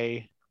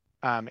say,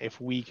 if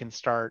we can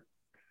start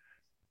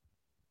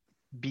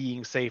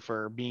being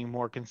safer, being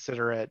more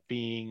considerate,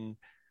 being,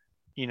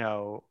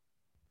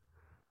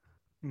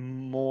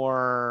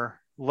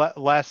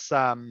 less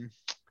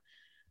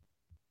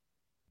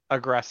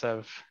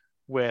aggressive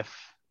with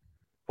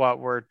what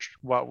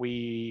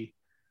we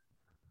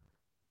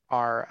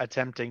are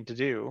attempting to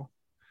do,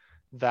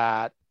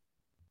 that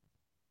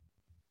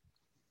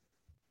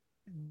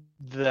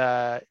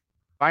the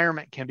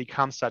environment can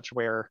become such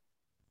where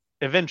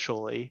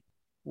eventually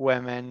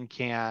women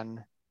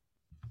can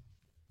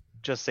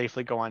just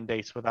safely go on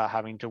dates without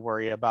having to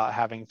worry about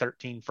having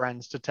 13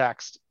 friends to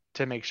text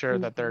to make sure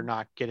that they're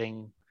not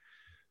getting,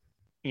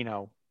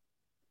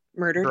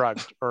 Murdered,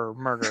 drugged or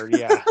murdered.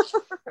 Yeah.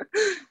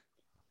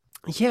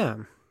 Yeah.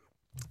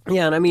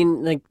 And I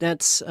mean, like,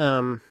 that's,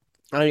 I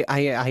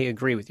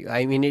agree with you.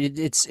 I mean,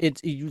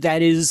 that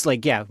is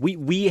like, yeah,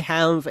 we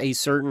have a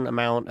certain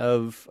amount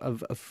of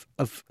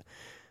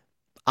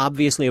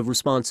obviously of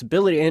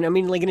responsibility. And I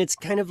mean, like, and it's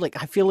kind of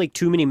like, I feel like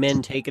too many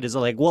men take it as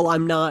like, well,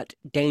 I'm not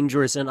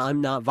dangerous and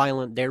I'm not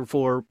violent,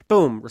 therefore,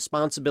 boom,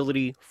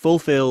 responsibility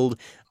fulfilled.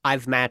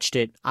 I've matched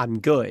it. I'm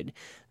good.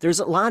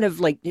 There's a lot of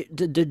like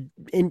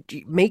in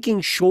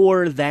making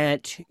sure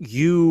that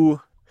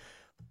you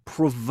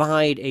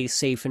provide a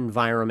safe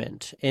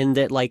environment, and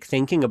that, like,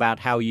 thinking about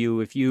how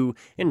if you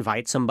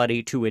invite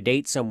somebody to a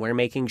date somewhere,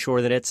 making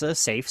sure that it's a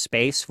safe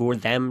space for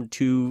them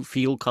to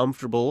feel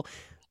comfortable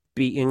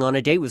being on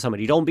a date with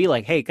somebody. Don't be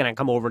like, hey, can I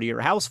come over to your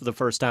house for the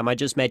first time? I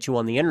just met you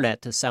on the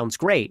internet. This sounds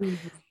great.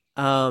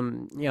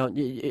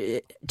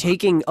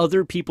 Taking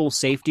other people's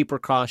safety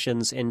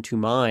precautions into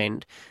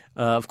mind.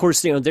 Of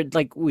course,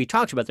 like we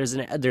talked about,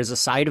 there's a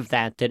side of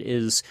that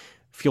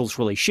feels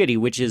really shitty,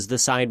 which is the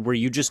side where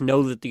you just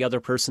know that the other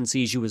person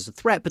sees you as a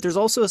threat. But there's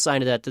also a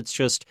side of that that's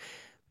just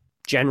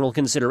general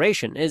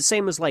consideration. It's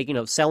same as, like,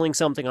 selling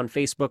something on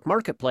Facebook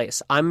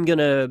Marketplace. I'm going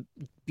to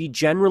be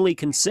generally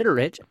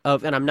considerate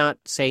of, and I'm not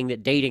saying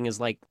that dating is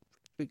like,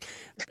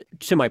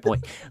 to my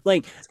point,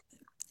 like,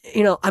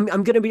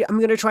 I'm going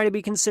to try to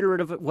be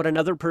considerate of what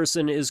another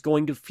person is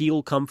going to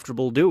feel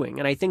comfortable doing.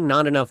 And I think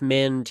not enough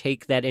men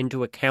take that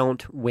into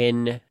account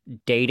when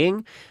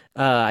dating.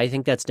 I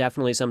think that's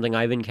definitely something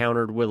I've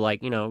encountered with,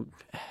 like,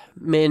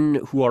 men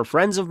who are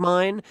friends of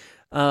mine,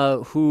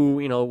 who,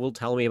 will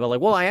tell me about,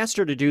 like, well, I asked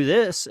her to do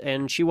this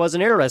and she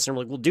wasn't interested. I'm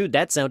like, well, dude,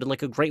 that sounded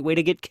like a great way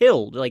to get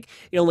killed. Like,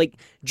 like,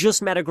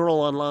 just met a girl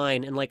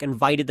online and, like,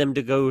 invited them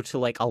to go to,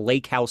 like, a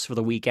lake house for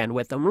the weekend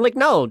with them. We're like,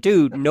 no,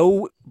 dude,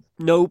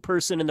 no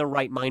person in their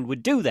right mind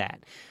would do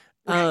that.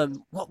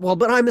 Well,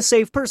 but I'm a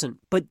safe person,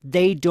 but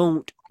they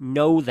don't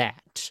know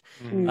that.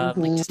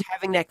 Like, just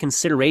having that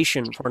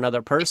consideration for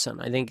another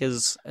person, I think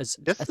is a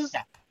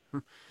step.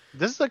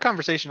 This is a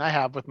conversation I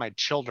have with my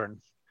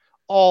children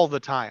all the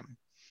time.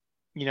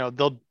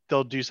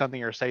 They'll do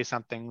something or say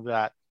something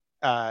that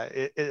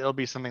it'll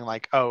be something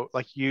like, oh,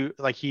 like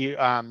he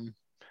will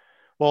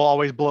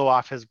always blow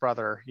off his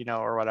brother,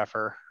 or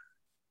whatever.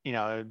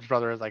 His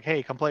brother is like,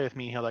 hey, come play with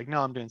me. He'll like,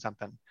 no, I'm doing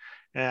something.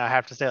 And I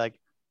have to say, like,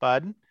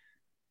 bud,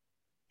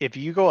 if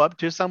you go up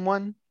to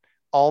someone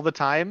all the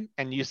time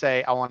and you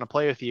say, I want to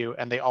play with you,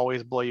 and they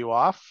always blow you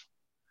off,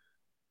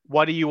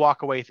 what do you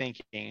walk away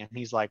thinking? And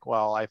he's like,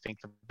 well, I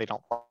think that they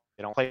don't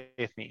play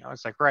with me. I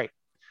was like, right.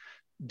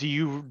 Do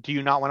you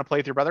not want to play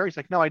with your brother? He's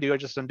like, no, I do.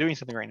 I'm doing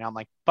something right now. I'm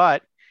like,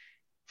 but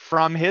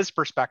from his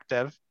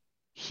perspective,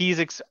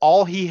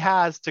 all he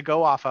has to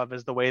go off of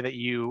is the way that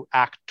you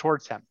act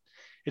towards him.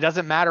 It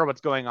doesn't matter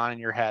what's going on in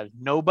your head.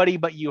 Nobody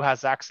but you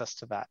has access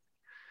to that.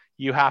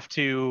 You have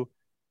to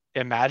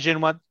imagine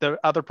what the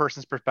other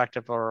person's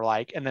perspective are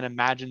like, and then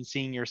imagine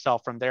seeing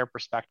yourself from their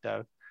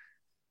perspective.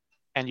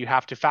 And you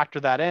have to factor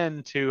that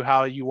into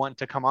how you want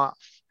to come off.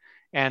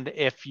 And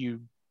if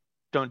you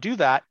don't do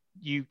that,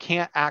 you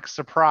can't act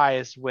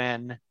surprised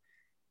when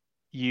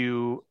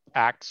you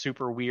act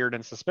super weird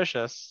and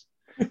suspicious.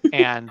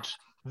 And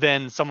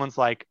then someone's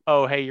like,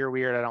 oh, hey, you're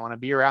weird. I don't want to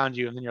be around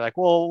you. And then you're like,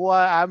 well,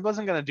 I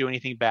wasn't going to do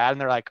anything bad. And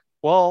they're like,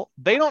 well,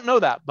 they don't know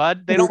that,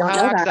 bud. They don't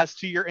have access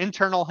to your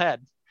internal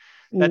head.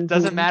 That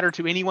doesn't matter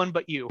to anyone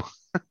but you.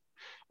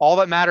 All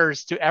that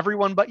matters to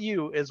everyone but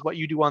you is what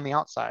you do on the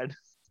outside.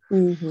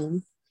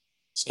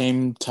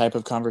 Same type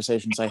of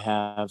conversations I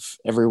have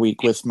every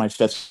week with my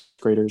fifth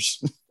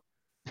graders.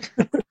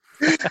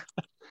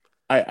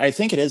 I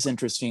think it is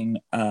interesting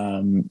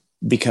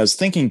because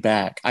thinking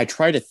back, I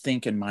try to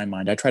think in my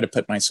mind, I try to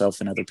put myself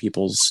in other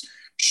people's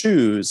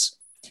shoes.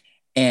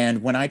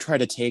 And when I try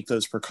to take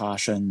those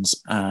precautions,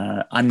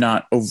 I'm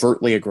not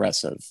overtly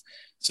aggressive.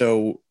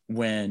 So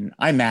when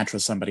I match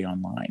with somebody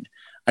online,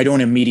 I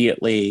don't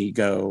immediately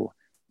go,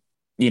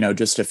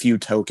 just a few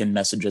token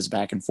messages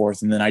back and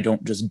forth. And then I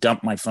don't just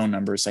dump my phone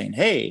number saying,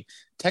 hey,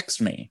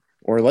 text me,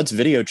 or let's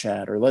video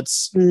chat, or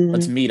let's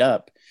Mm. meet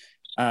up.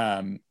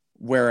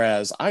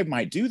 Whereas I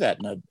might do that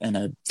in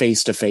a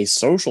face-to-face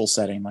social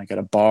setting, like at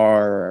a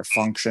bar or a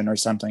function or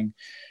something.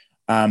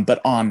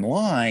 But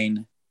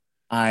online,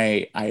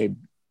 I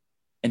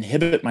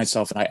inhibit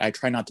myself, and I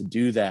try not to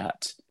do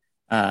that.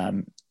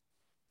 Um,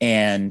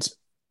 and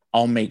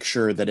I'll make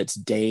sure that it's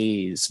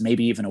days,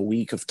 maybe even a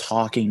week of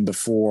talking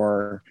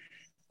before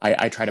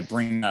I try to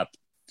bring up,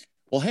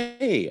 well,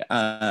 hey,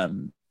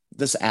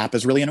 this app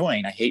is really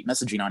annoying. I hate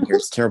messaging on here.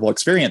 It's a terrible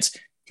experience.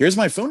 Here's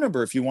my phone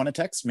number if you want to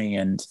text me.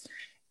 And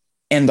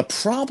the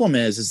problem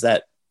is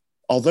that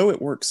although it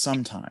works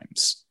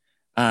sometimes,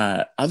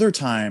 other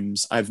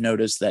times I've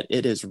noticed that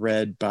it is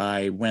read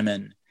by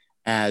women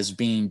as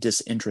being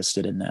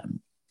disinterested in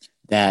them.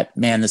 That,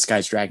 man, this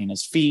guy's dragging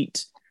his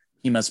feet.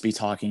 He must be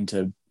talking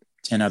to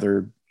 10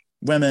 other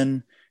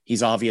women.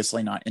 He's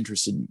obviously not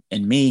interested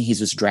in me. He's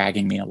just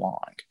dragging me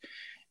along.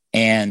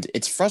 And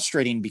it's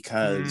frustrating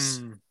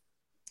because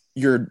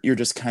you're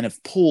just kind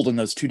of pulled in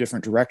those two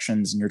different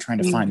directions, and you're trying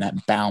to find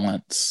that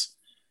balance.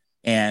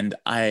 And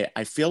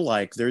I feel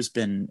like there's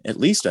been at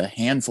least a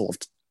handful of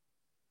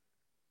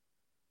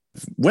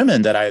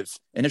women that I've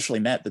initially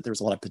met that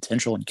there's a lot of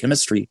potential and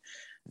chemistry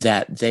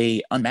that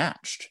they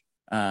unmatched.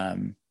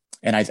 And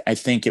I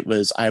think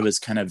I was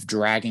kind of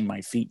dragging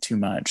my feet too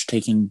much,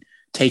 taking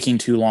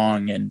too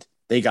long, and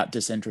they got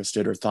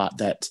disinterested or thought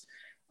that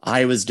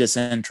I was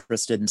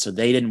disinterested, and so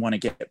they didn't want to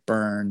get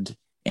burned,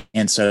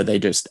 and so they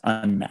just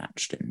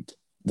unmatched and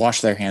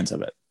washed their hands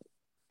of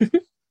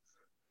it.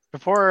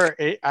 Before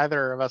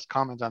either of us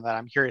comment on that,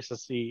 I'm curious to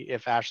see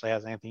if Ashley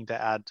has anything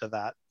to add to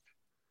that.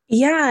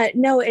 Yeah,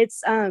 no,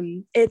 it's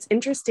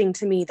interesting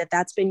to me that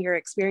that's been your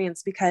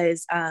experience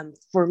because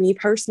for me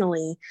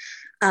personally,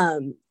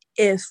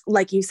 if,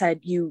 like you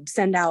said, you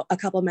send out a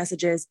couple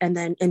messages and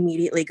then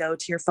immediately go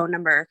to your phone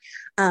number,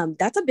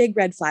 that's a big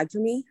red flag for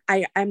me.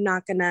 I'm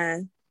not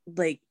gonna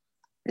like,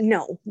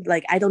 no,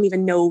 like I don't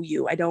even know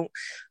you. I don't.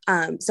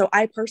 So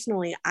I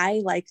personally,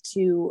 I like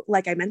to,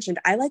 like I mentioned,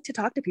 I like to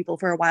talk to people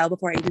for a while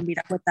before I even meet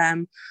up with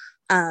them.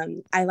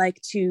 I like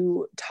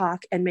to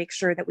talk and make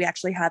sure that we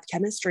actually have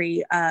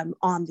chemistry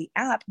on the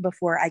app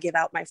before I give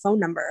out my phone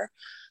number.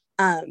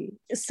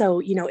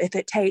 So, if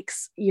it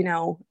takes,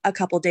 a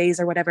couple days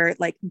or whatever,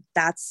 like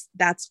that's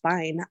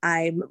fine.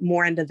 I'm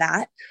more into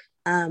that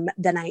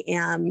than I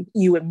am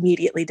you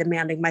immediately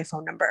demanding my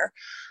phone number.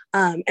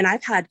 And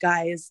I've had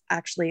guys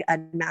actually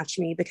unmatch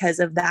me because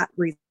of that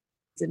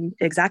reason.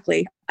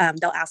 Exactly.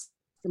 They'll ask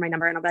for my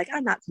number and I'll be like,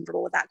 I'm not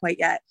comfortable with that quite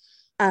yet.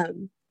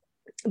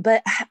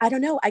 But I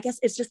don't know. I guess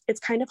it's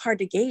kind of hard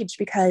to gauge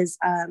because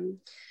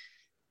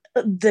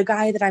the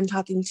guy that I'm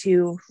talking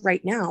to right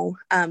now,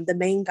 the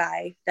main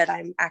guy that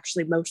I'm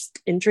actually most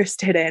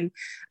interested in,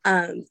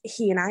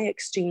 he and I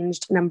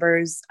exchanged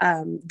numbers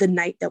the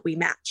night that we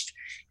matched.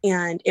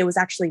 And it was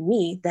actually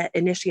me that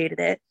initiated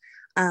it.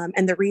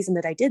 And the reason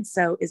that I did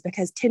so is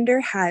because Tinder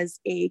has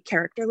a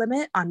character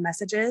limit on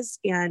messages,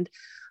 and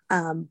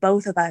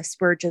both of us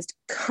were just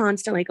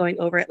constantly going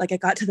over it. Like,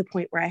 it got to the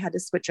point where I had to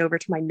switch over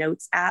to my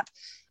notes app,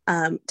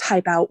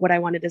 type out what I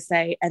wanted to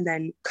say, and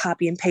then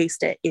copy and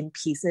paste it in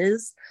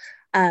pieces.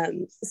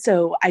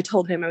 So I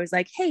told him, I was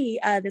like, hey,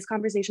 this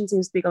conversation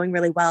seems to be going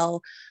really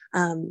well.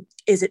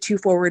 Is it too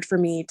forward for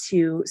me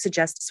to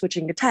suggest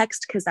switching to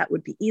text? Because that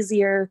would be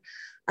easier.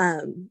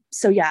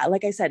 So yeah,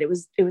 like I said, it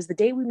was the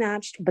day we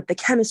matched, but the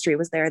chemistry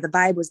was there, the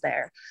vibe was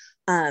there.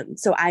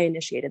 So I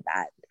initiated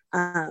that.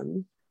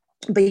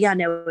 But yeah,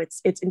 no,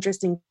 it's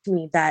interesting to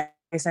me that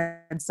I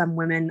said some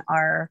women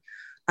are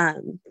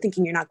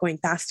thinking you're not going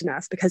fast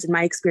enough, because in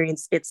my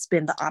experience, it's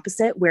been the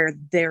opposite, where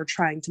they're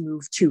trying to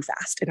move too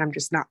fast, and I'm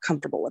just not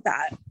comfortable with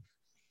that.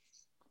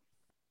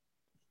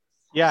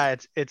 Yeah,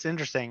 it's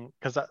interesting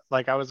because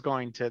like I was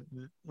going to,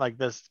 like,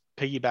 this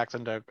piggybacks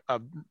into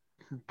a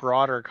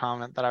broader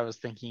comment that I was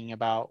thinking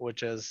about,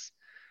 which is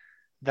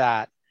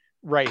that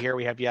right here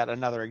we have yet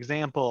another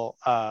example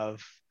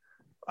of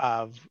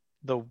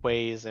the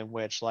ways in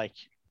which, like,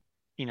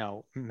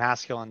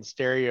 masculine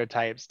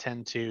stereotypes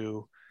tend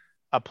to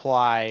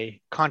apply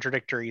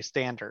contradictory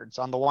standards.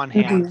 On the one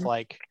hand, Mm-hmm.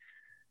 like,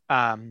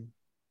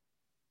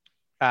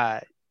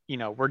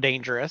 we're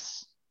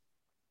dangerous,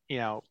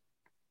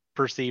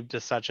 perceived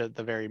as such at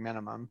the very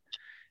minimum,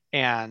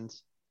 and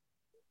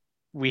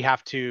we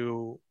have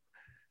to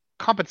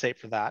compensate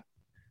for that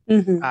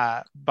Mm-hmm.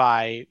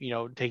 by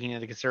taking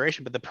into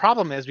consideration. But the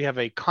problem is we have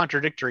a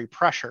contradictory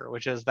pressure,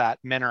 which is that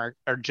men are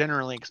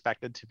generally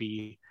expected to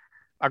be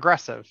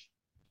aggressive.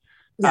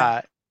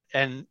 Yeah.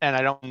 And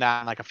I don't mean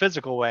that in like a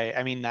physical way.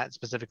 I mean that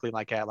specifically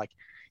like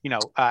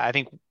I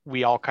think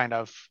we all kind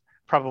of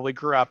probably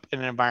grew up in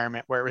an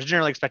environment where it was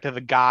generally expected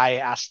the guy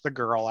asks the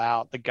girl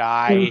out, the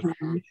guy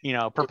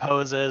Mm-hmm.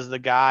 proposes, the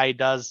guy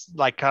does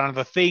like kind of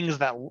the things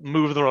that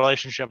move the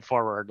relationship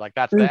forward. Like,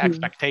 that's the Mm-hmm.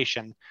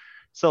 expectation.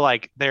 So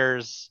like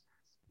there's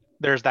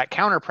that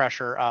counter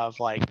pressure of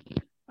like,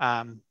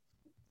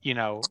 you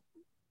know,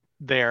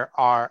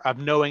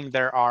 knowing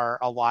there are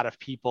a lot of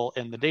people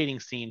in the dating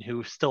scene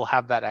who still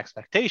have that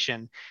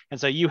expectation. And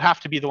so you have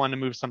to be the one to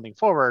move something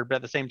forward. But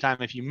at the same time,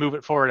 if you move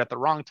it forward at the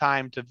wrong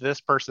time to this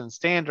person's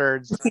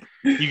standards,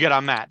 you get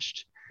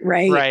unmatched.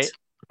 Right.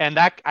 And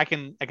that I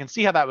can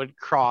see how that would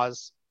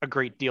cause a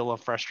great deal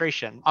of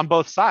frustration on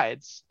both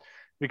sides,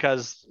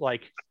 because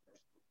like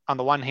on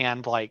the one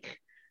hand, like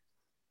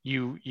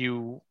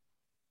you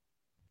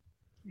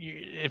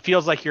it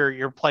feels like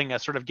you're playing a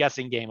sort of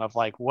guessing game of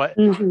like what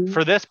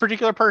for this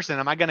particular person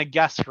am I going to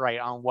guess right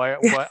on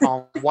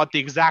what the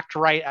exact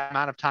right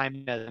amount of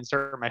time is,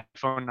 insert my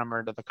phone number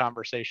into the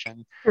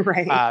conversation,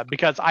 right?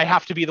 Because I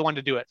have to be the one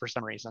to do it for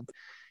some reason.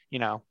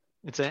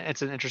 It's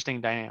an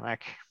interesting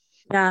dynamic.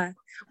 Yeah.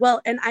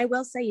 Well, and I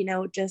will say,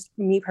 just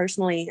me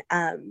personally,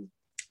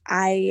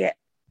 I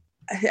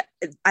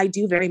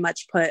do very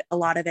much put a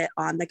lot of it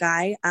on the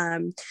guy.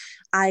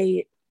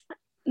 I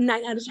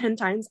 9 out of 10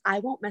 times I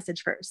won't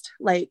message first.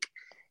 Like,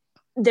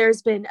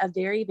 there's been a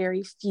very,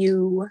 very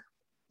few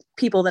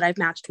people that I've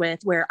matched with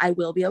where I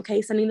will be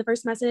okay sending the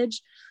first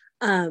message.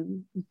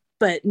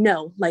 But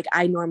no, like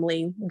I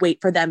normally wait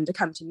for them to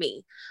come to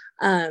me.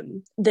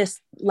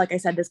 Like I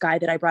said, this guy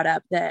that I brought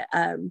up that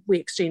we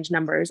exchanged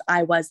numbers,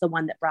 I was the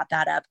one that brought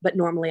that up, but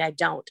normally I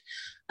don't.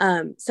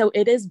 So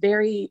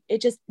it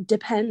just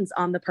depends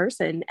on the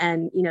person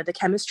and, the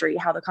chemistry,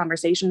 how the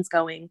conversation's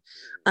going.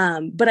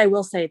 But I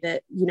will say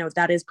that,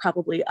 that is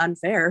probably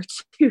unfair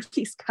to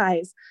these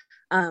guys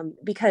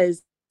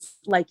because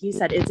like you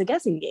said, it's a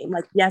guessing game.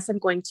 Like, yes, I'm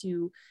going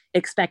to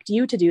expect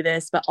you to do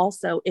this, but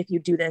also if you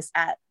do this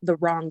at the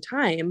wrong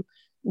time,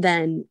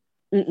 then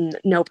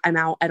nope, I'm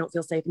out. I don't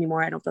feel safe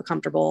anymore. I don't feel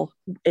comfortable.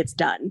 It's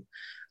done.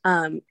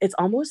 It's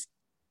almost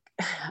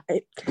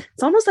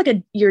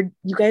like you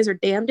guys are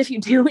damned if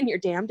you do and you're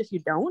damned if you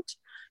don't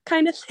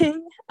kind of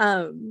thing.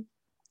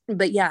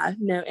 But yeah,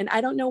 no, and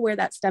I don't know where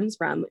that stems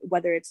from,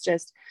 whether it's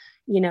just,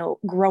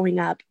 growing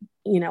up,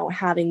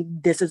 having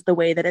this is the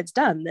way that it's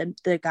done, then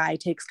the guy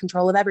takes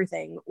control of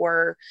everything,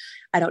 or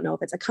I don't know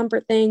if it's a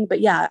comfort thing,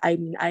 but yeah, I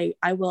mean,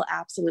 I will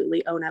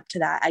absolutely own up to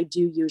that. I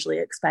do usually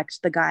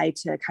expect the guy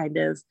to kind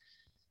of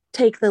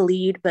take the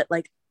lead, but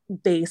like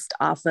based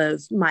off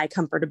of my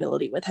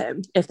comfortability with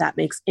him, if that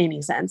makes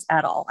any sense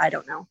at all. I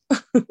don't know.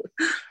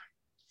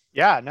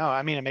 Yeah, no,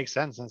 I mean, it makes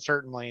sense. And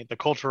certainly the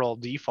cultural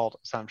default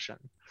assumption.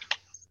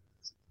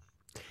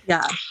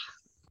 Yeah.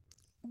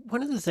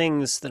 One of the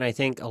things that I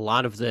think a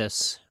lot of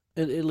this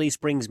at least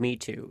brings me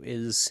to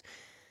is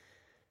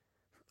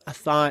a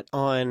thought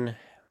on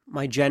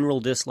my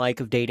general dislike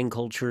of dating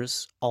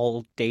cultures,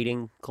 all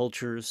dating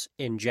cultures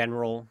in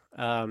general.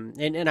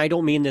 And I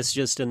don't mean this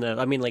just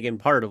in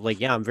part of like,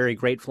 yeah, I'm very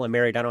grateful I'm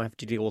married. I don't have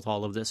to deal with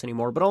all of this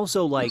anymore. But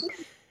also like,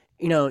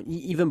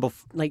 even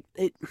before, like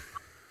it,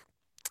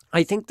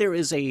 I think there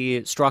is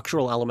a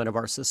structural element of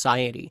our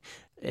society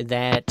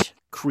that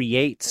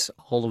creates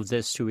all of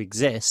this to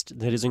exist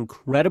that is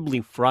incredibly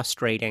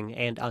frustrating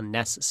and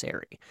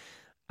unnecessary.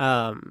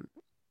 And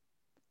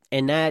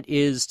that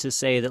is to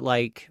say that,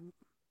 like,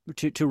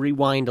 to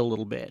rewind a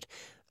little bit,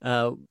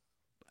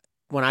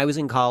 when I was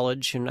in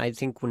college, and I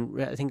think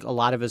a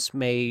lot of us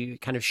may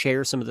kind of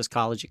share some of this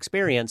college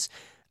experience,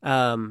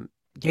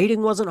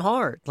 dating wasn't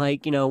hard.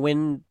 Like,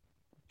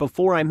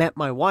 before I met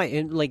my wife,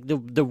 and like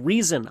the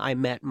reason I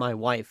met my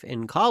wife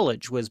in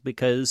college was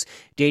because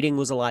dating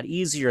was a lot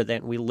easier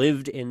then. We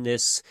lived in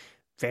this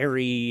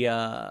very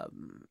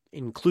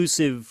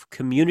inclusive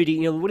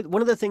community. One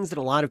of the things that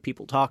a lot of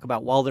people talk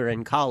about while they're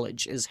in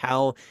college is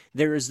how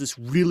there is this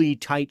really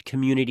tight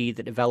community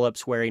that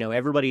develops where,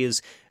 everybody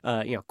is,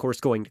 of course,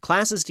 going to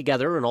classes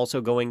together and also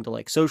going to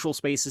like social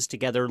spaces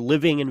together,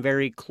 living in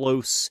very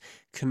close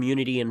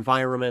community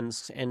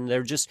environments. And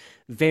they're just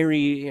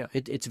very,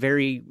 it's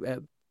very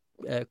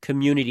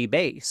community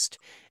based.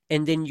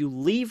 And then you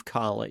leave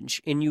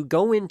college and you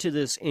go into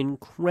this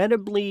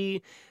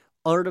incredibly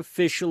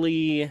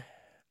artificially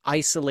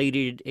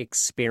isolated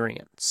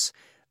experience.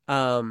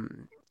 Our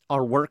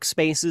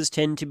workspaces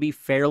tend to be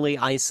fairly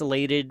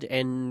isolated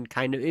and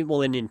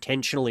and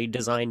intentionally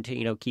designed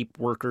to, keep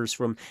workers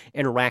from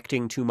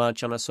interacting too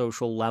much on a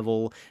social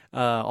level.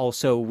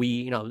 Also,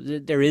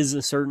 there is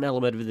a certain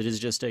element of it that is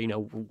just,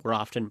 we're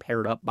often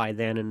paired up by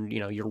then and,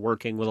 you're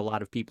working with a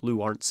lot of people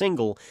who aren't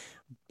single.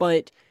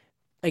 But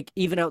like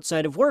even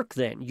outside of work,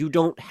 then you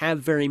don't have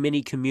very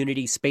many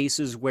community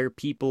spaces where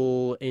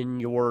people in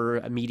your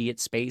immediate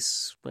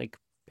space like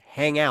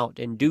hang out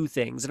and do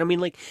things. And I mean,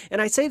 like,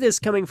 and I say this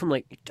coming from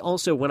like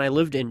also when I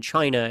lived in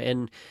China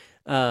and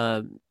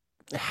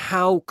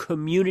how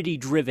community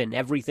driven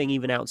everything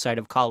even outside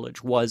of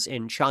college was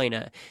in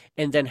China.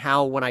 And then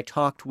how when I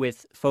talked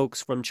with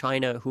folks from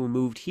China who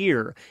moved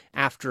here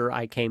after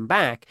I came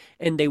back,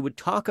 and they would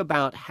talk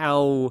about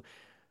how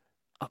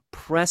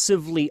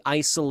oppressively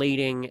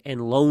isolating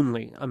and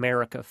lonely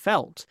America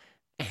felt.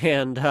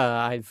 And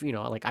I've,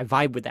 like I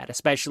vibe with that,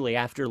 especially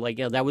after like,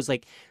 that was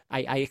like,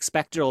 I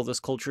expected all this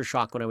culture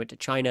shock when I went to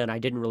China and I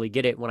didn't really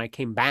get it. When I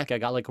came back, I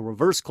got like a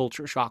reverse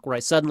culture shock where I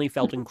suddenly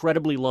felt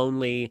incredibly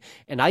lonely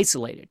and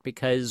isolated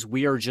because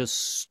we are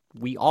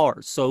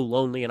so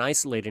lonely and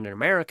isolated in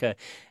America.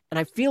 And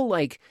I feel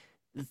like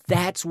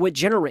that's what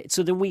generates.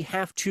 So then we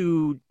have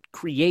to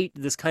create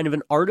this kind of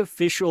an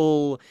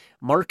artificial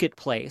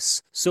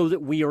marketplace so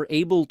that we are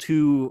able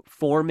to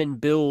form and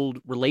build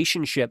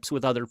relationships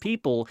with other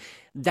people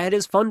that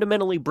is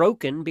fundamentally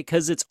broken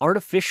because it's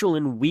artificial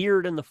and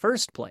weird in the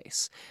first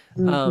place.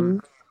 Mm-hmm.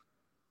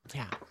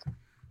 Yeah.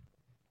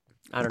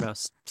 I don't know.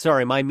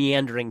 Sorry, my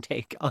meandering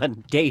take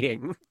on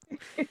dating.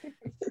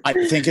 I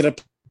think it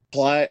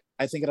applies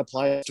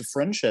to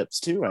friendships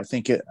too. I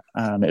think it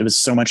was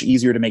so much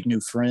easier to make new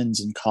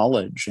friends in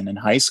college and in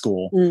high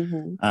school,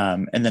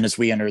 Mm-hmm. and then as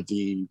we entered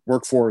the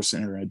workforce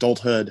and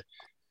adulthood,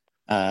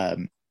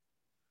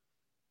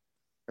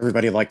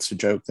 everybody likes to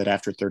joke that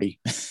after 30,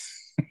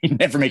 you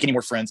never make any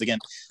more friends again.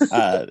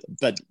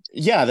 But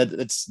yeah,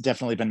 that's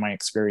definitely been my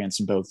experience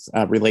in both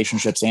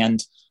relationships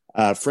and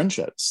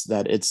friendships.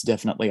 That it's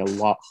definitely a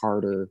lot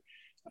harder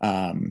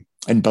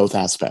in both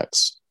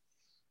aspects.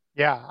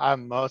 Yeah,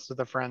 most of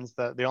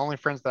the only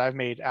friends that I've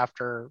made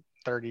after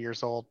 30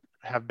 years old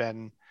have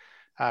been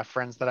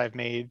friends that I've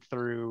made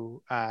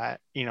through an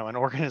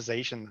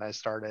organization that I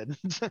started.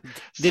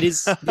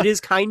 That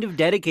is kind of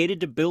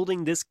dedicated to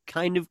building this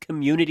kind of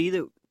community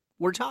that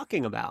we're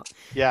talking about.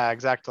 Yeah,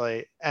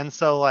 exactly. And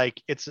so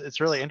like it's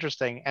really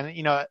interesting.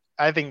 And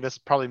I think this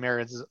probably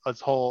merits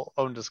its whole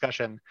own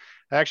discussion.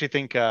 I actually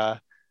think there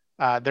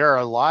are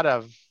a lot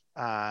of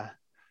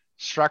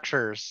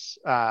structures,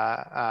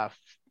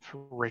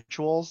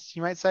 rituals,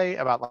 you might say,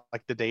 about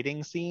like the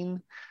dating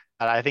scene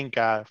that I think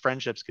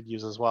friendships could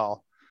use as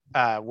well.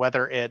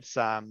 Whether it's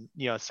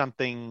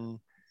something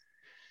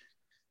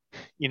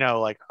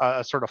like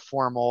a sort of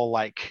formal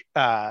like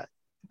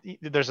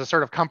there's a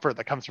sort of comfort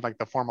that comes from like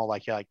the formal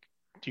like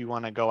do you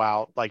want to go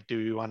out, like do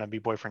you want to be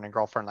boyfriend and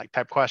girlfriend, like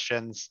type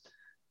questions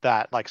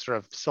that like sort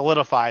of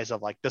solidifies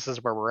of like this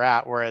is where we're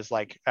at, whereas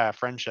like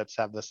friendships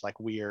have this like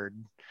weird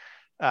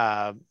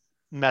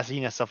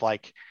messiness of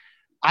like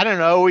I don't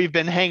know, we've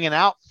been hanging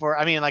out for,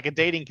 I mean, like a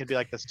dating could be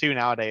like this too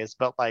nowadays,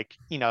 but like,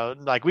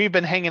 like we've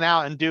been hanging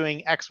out and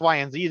doing X, Y,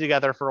 and Z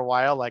together for a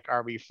while. Like,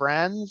 are we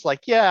friends?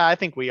 Like, yeah, I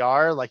think we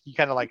are. Like, you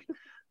kind of like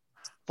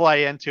fly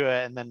into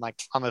it. And then, like,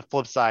 on the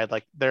flip side,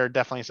 like, there are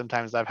definitely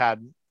sometimes I've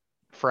had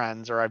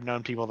friends or I've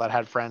known people that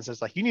had friends.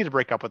 It's like, you need to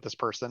break up with this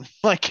person.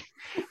 Like,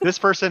 this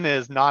person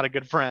is not a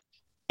good friend.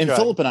 And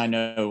Philip and I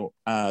know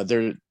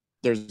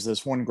there's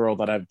this one girl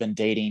that I've been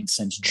dating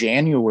since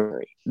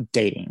January.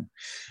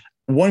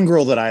 One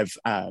girl that I've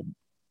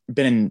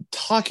been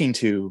talking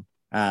to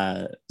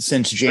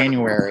since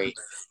January,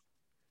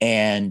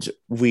 and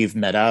we've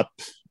met up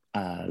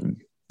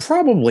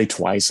probably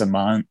twice a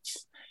month,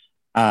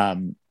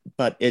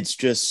 but it's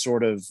just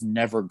sort of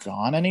never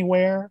gone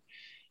anywhere.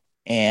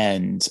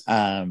 And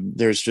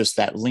there's just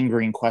that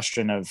lingering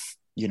question of,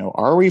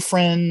 are we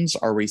friends?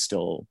 Are we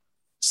still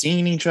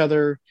seeing each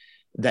other?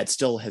 That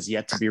still has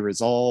yet to be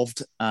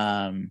resolved.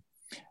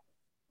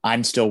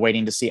 I'm still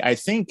waiting to see. I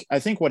think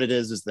what it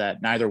is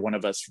that neither one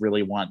of us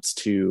really wants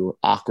to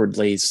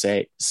awkwardly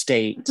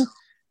state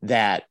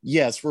that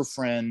yes, we're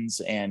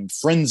friends and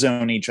friend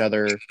zone each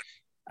other.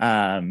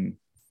 And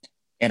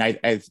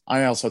I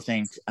also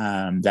think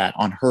that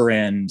on her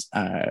end,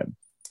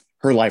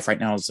 her life right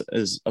now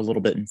is a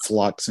little bit in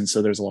flux, and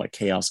so there's a lot of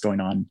chaos going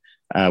on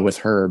with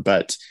her.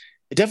 But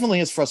it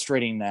definitely is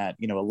frustrating that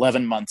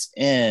 11 months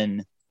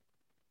in,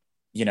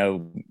 we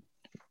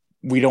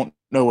don't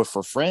know if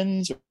we're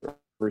friends,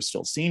 we're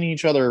still seeing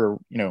each other, or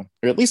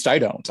at least I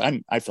don't.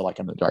 I feel like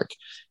I'm in the dark.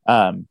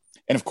 And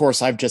of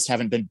course, I just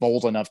haven't been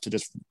bold enough to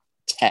just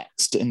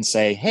text and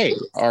say, "Hey,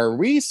 are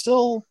we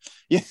still?"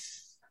 Yeah.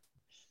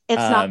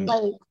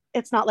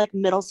 It's not like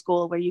middle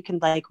school where you can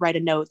like write a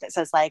note that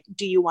says like,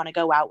 "Do you want to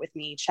go out with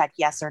me? Check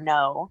yes or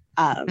no."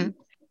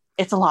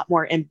 It's a lot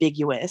more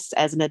ambiguous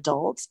as an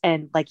adult,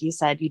 and like you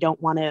said, you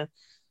don't want to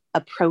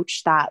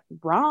approach that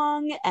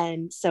wrong,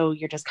 and so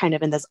you're just kind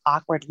of in this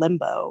awkward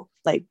limbo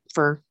like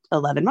for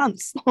 11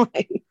 months.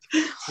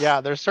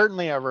 Yeah, there's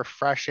certainly a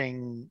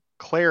refreshing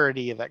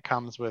clarity that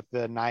comes with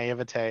the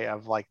naivete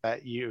of like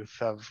that youth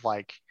of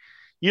like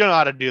you don't know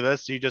how to do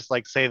this, you just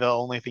like say the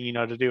only thing you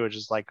know to do, which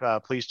is like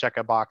please check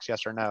a box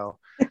yes or no.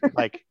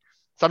 Like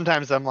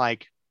sometimes I'm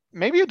like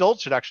maybe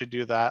adults should actually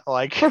do that,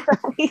 like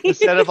right.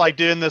 Instead of like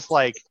doing this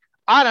like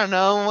I don't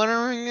know, what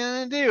are we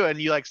gonna do? And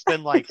you like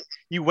spend like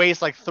you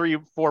waste like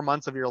 3-4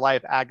 months of your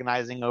life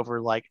agonizing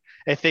over like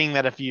a thing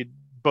that if you'd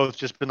both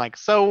just been like,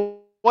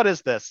 so what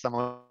is this?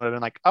 Someone would have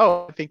been like,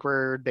 oh, I think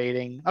we're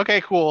dating. Okay,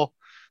 cool.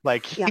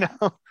 Like, yeah.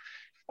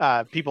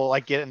 People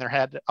like get in their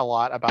head a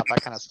lot about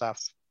that kind of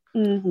stuff.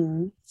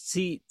 Mm-hmm.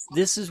 See,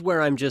 this is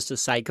where I'm just a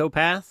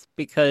psychopath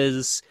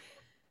because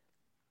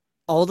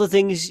all the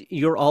things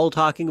you're all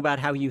talking about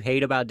how you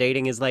hate about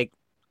dating is like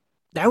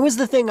that was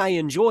the thing I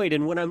enjoyed.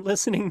 And when I'm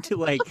listening to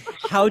like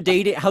how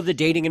the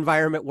dating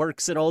environment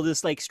works and all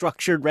this like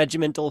structured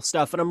regimental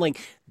stuff, and I'm like,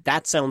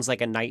 that sounds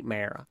like a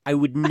nightmare. I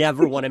would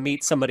never want to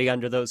meet somebody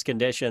under those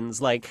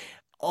conditions. Like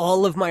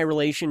all of my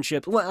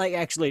relationships, well, like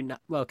actually,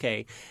 not,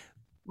 okay,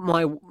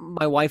 my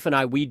wife and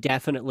I, we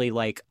definitely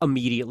like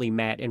immediately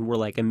met and were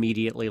like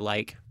immediately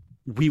like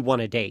we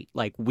want to date,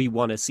 like we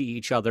want to see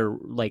each other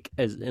like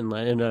as in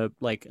a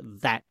like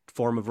that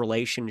form of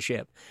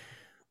relationship.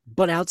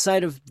 But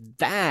outside of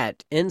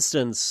that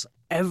instance,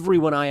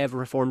 everyone I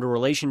ever formed a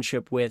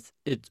relationship with,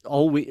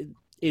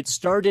 it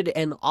started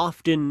and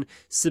often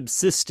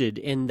subsisted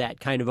in that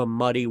kind of a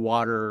muddy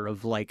water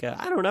of like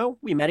I don't know,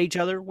 we met each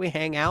other, we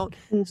hang out,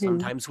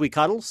 sometimes we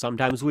cuddle,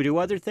 sometimes we do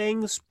other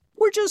things.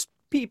 We're just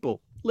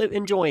people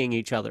enjoying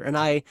each other, and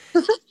I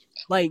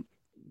like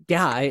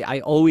yeah,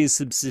 I always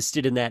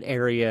subsisted in that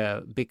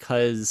area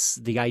because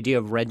the idea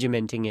of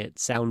regimenting it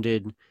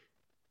sounded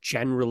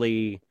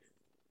generally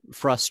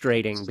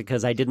frustrating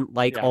because I didn't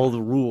like Yeah. all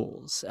the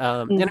rules.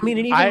 And I mean,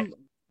 and I even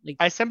like,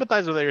 I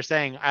sympathize with what you're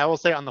saying. I will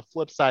say on the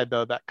flip side,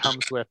 though, that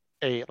comes with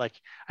a like,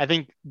 I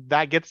think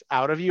that gets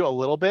out of you a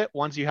little bit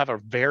once you have a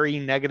very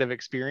negative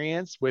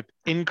experience with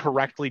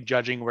incorrectly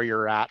judging where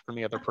you're at from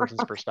the other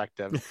person's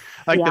perspective.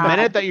 Like the Yeah.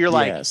 minute that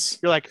Yes.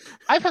 you're like,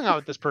 I've hung out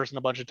with this person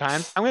a bunch of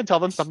times. I'm going to tell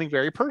them something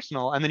very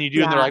personal. And then you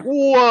do, and they're Yeah. like,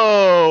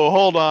 whoa,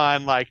 hold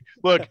on. Like,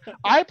 look,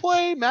 I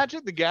play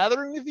Magic the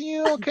Gathering with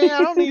you. Okay.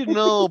 I don't need to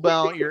know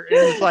about your, and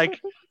it's like,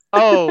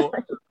 oh,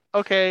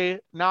 okay,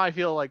 now I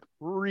feel like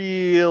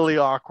really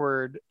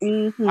awkward.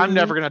 I'm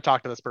never going to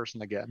talk to this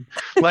person again.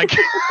 Like,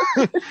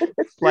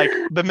 like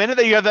the minute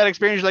that you have that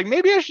experience, you're like,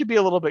 maybe I should be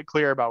a little bit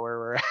clear about where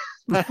we're at.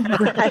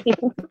 Right.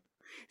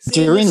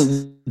 see, and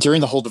this- During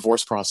the whole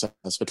divorce process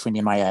between me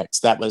and my ex,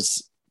 that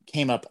was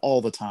came up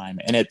all the time,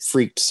 and it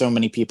freaked so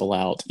many people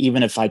out.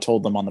 Even if I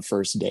told them on the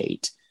first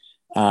date,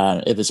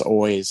 it was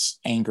always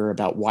anger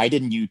about why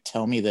didn't you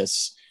tell me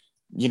this,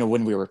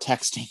 when we were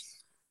texting.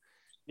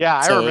 Yeah,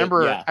 I So,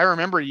 remember. yeah. I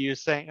remember you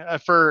saying,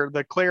 for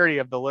the clarity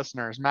of the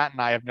listeners, Matt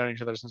and I have known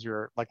each other since we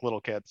were like little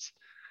kids.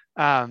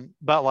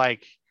 But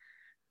like,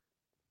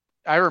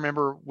 I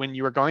remember when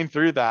you were going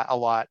through that a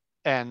lot,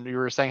 and you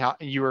were saying how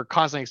you were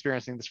constantly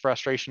experiencing this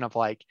frustration of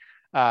like,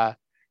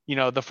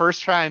 the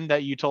first time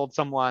that you told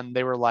someone,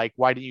 they were like,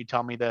 "Why didn't you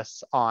tell me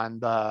this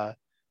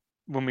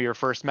when we were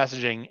first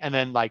messaging?" And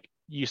then like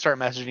you start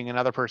messaging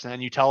another person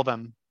and you tell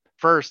them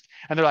first,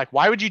 and they're like,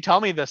 "Why would you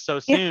tell me this so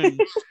soon?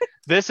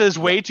 This is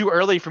way too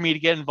early for me to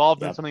get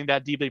involved in Yep. something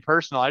that deeply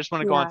personal. I just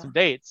want to go on Yeah. some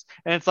dates."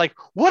 And it's like,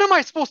 what am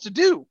I supposed to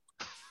do?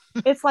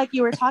 It's like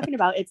you were talking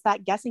about, it's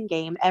that guessing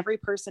game. Every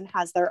person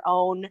has their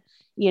own,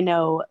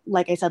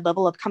 like I said,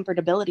 level of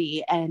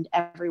comfortability, and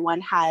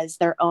everyone has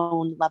their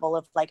own level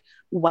of like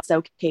what's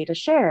okay to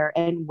share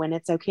and when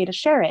it's okay to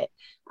share it.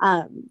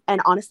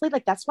 And honestly,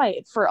 like that's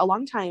why for a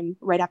long time,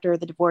 right after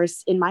the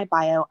divorce, in my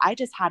bio, I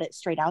just had it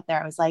straight out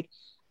there. I was like,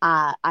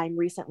 I'm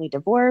recently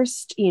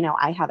divorced,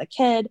 I have a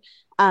kid,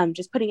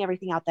 just putting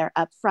everything out there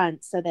up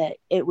front so that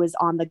it was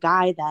on the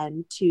guy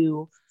then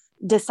to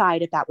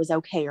decide if that was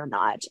okay or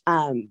not.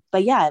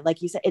 But yeah,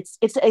 like you said, it's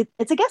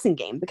a guessing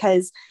game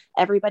because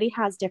everybody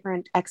has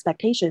different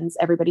expectations.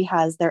 Everybody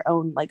has their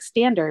own like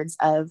standards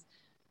of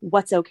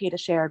what's okay to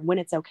share and when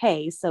it's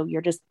okay. So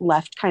you're just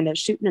left kind of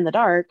shooting in the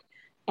dark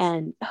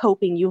and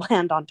hoping you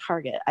land on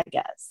target, I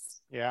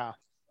guess. Yeah.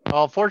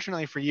 Well,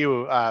 fortunately for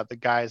you, the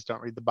guys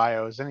don't read the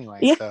bios anyway.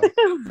 Yeah, So.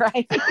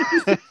 right.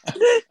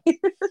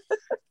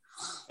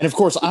 And of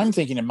course, I'm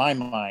thinking in my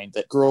mind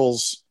that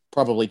girls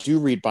probably do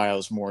read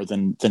bios more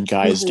than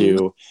guys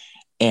do.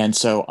 And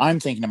so I'm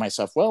thinking to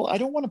myself, well, I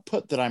don't want to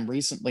put that I'm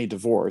recently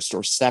divorced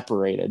or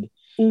separated.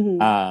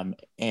 And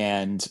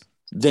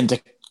then to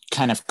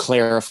kind of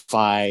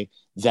clarify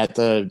that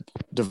the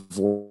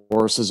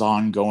divorce is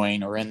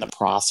ongoing or in the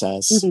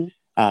process,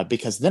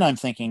 because then I'm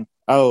thinking,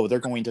 oh, they're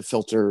going to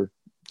filter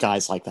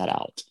guys like that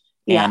out.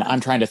 Yeah. And I'm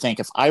trying to think,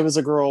 if I was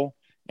a girl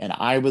and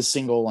I was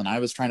single and I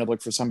was trying to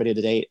look for somebody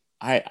to date,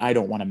 I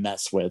don't want to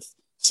mess with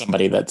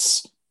somebody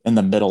that's in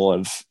the middle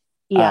of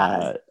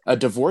a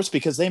divorce,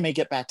 because they may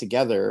get back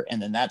together and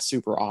then that's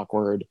super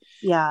awkward.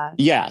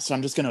 Yeah. So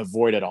I'm just going to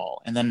avoid it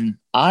all. And then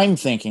I'm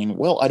thinking,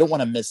 well, I don't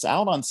want to miss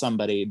out on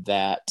somebody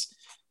that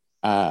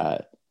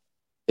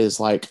is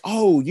like,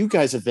 oh, you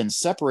guys have been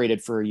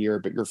separated for a year,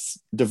 but your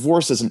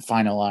divorce isn't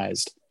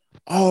finalized.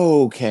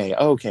 Okay.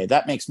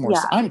 That makes more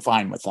sense. I'm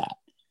fine with that.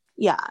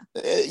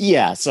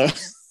 Yeah. So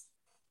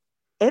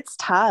it's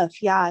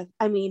tough. Yeah.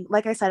 I mean,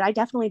 like I said, I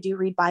definitely do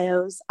read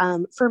bios.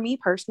 For me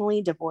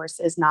personally, divorce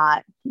is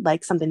not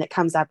like something that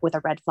comes up with a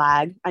red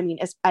flag. I mean,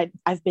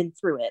 I've been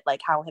through it.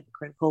 Like, how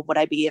hypocritical would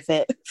I be if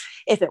it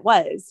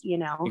was,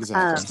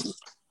 Exactly.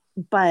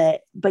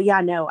 But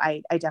yeah, no,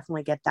 I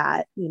definitely get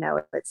that.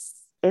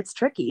 It's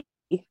tricky.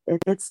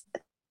 It's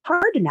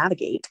hard to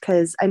navigate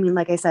because, I mean,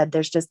 like I said,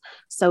 there's just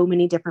so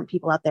many different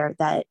people out there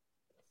that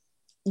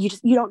you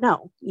don't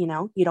know, you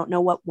don't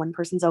know what one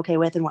person's okay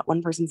with and what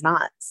one person's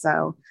not.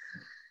 So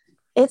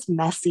it's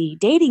messy.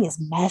 Dating is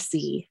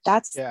messy.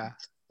 That's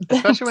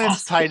especially when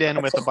it's tied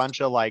in with a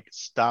bunch of like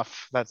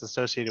stuff that's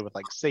associated with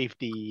like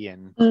safety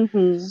and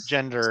Mm-hmm.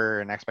 gender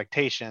and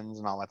expectations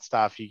and all that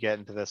stuff. You get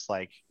into this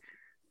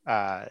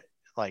uh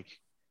like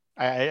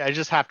I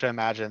just have to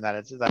imagine that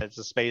it's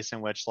a space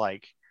in which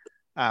like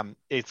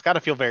it's got to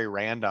feel very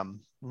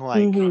random,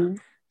 Mm-hmm.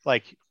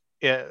 like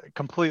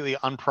completely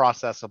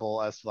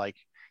unprocessable as like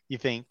you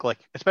think, like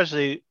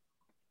especially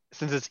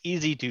since it's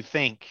easy to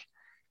think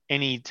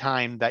any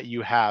time that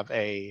you have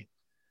a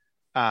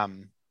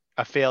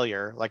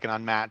failure, like an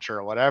unmatch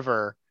or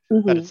whatever, that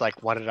Mm-hmm. it's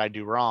like, what did I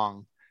do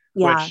wrong?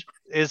 Yeah. Which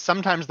is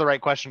sometimes the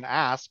right question to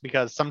ask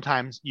because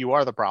sometimes you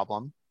are the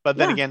problem. But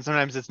then Yeah. again,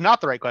 sometimes it's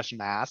not the right question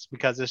to ask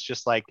because it's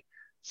just like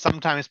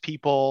sometimes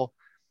people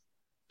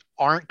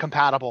aren't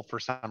compatible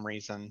for some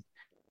reason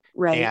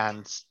Right.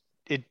 and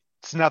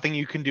it's nothing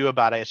you can do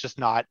about it. It's just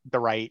not the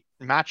right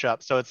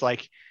matchup. So it's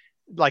like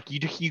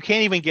you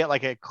can't even get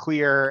like a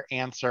clear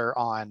answer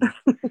on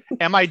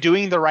am I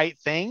doing the right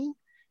thing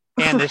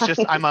and it's just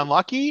I'm Right.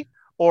 unlucky,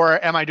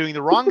 or am I doing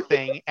the wrong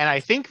thing and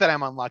I think that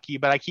I'm unlucky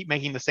but I keep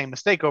making the same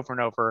mistake over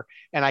and over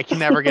and I can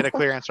never get a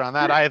clear answer on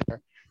that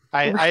either.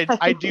 I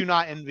Right. do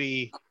not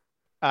envy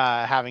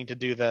having to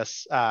do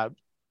this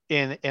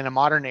in a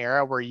modern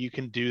era where you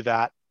can do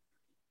that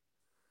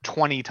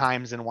 20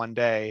 times in one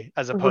day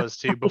as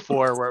opposed to Right.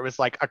 before where it was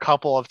like a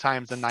couple of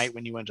times a night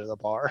when you went to the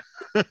bar.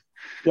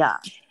 Yeah.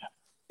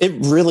 It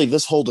really,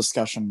 this whole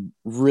discussion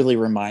really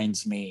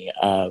reminds me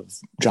of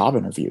job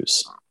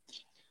interviews,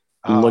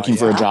 Oh looking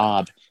for a yeah.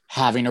 job,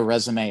 having a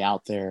resume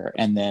out there,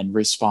 and then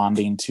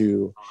responding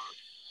to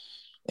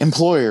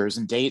employers.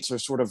 And dates are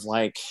sort of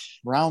like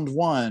round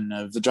one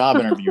of the job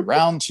interview,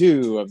 round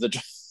two of the,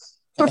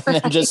 and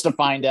then just Right. to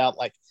find out,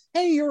 like,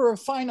 hey, you're a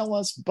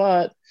finalist,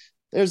 but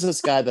there's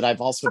this guy that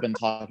I've also been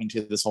talking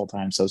to this whole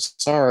time. So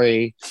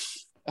sorry.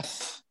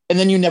 And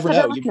then you never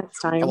Better know. luck next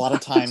A time. lot of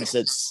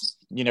times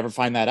you never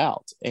find that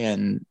out.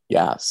 And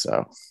yeah,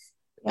 so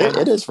Yeah.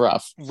 it is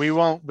rough. We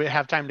won't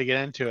have time to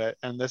get into it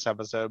in this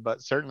episode,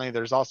 but certainly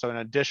there's also an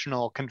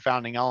additional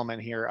confounding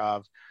element here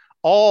of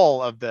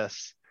all of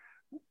this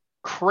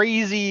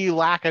crazy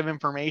lack of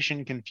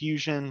information,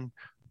 confusion,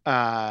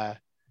 uh,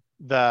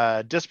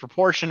 the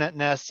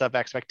disproportionateness of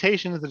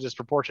expectations, the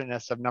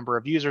disproportionateness of number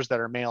of users that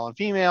are male and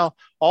female,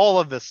 all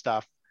of this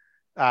stuff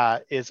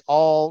is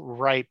all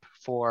ripe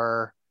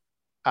for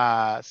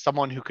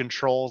someone who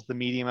controls the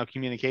medium of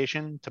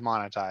communication to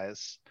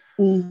monetize.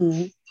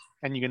 Mm-hmm.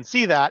 And you can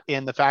see that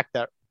in the fact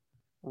that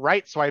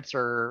right swipes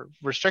are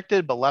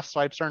restricted, but left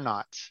swipes are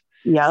not,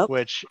 Yep.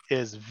 which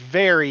is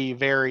very,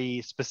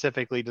 very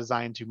specifically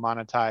designed to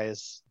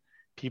monetize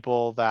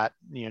people that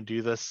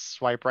do this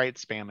swipe right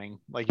spamming,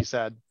 like you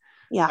said,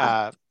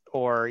 Yeah.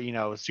 or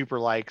super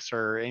likes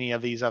or any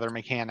of these other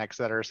mechanics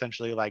that are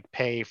essentially like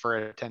pay for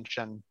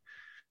attention.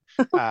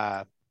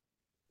 Uh,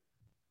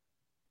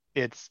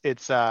 it's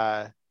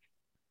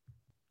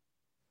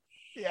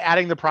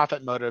adding the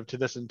profit motive to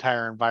this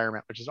entire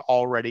environment, which is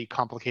already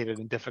complicated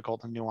and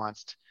difficult and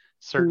nuanced,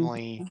 Mm-hmm.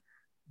 certainly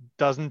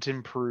doesn't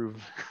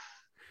improve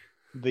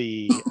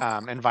the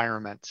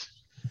environment.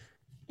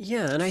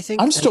 Yeah, and I think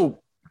I'm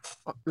still,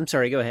 I'm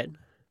sorry, go ahead.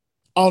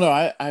 oh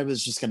no, I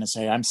was just going to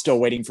say, I'm still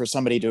waiting for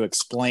somebody to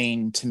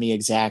explain to me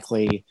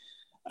exactly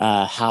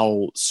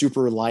how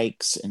super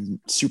likes and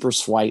super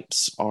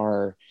swipes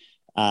are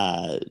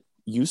uh,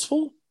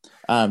 useful.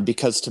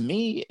 Because to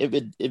me, it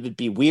would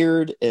be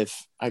weird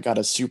if I got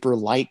a super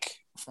like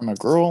from a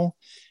girl,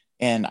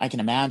 and I can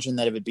imagine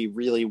that it would be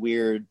really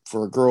weird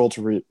for a girl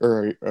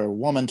or a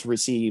woman to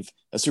receive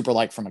a super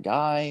like from a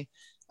guy.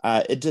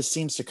 It just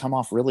seems to come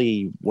off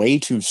really way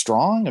too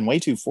strong and way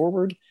too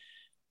forward.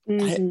 I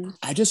Mm-hmm.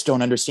 I just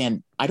don't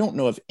understand. I don't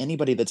know of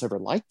anybody that's ever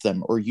liked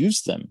them or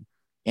used them.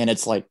 And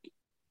it's like,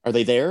 are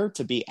they there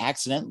to be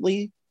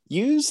accidentally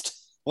used?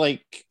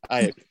 Like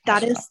I That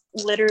don't know. is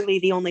literally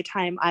the only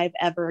time I've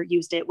ever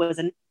used it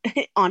was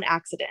on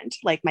accident.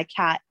 Like my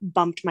cat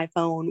bumped my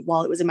phone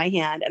while it was in my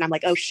hand, and I'm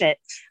like, "Oh shit!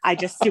 I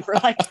just super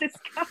like this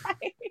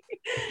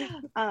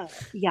guy."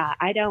 Yeah,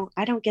 I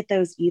don't get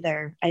those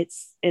either.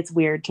 It's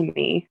weird to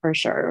me for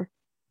sure.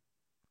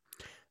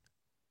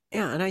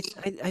 Yeah, and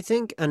I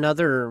think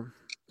another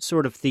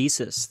sort of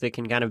thesis that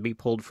can kind of be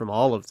pulled from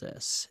all of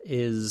this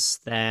is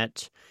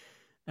that,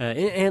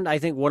 and I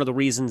think one of the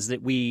reasons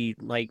that we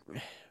like,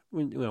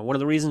 one of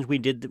the reasons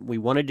we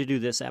wanted to do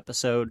this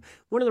episode,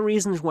 one of the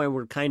reasons why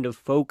we're kind of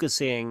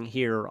focusing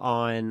here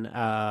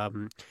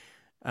on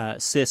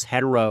cis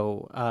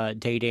hetero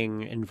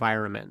dating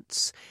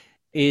environments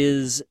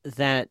is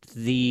that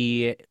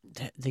the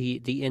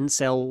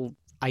incel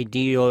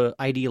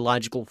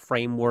ideological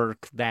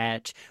framework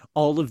that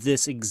all of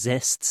this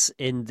exists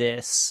in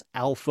this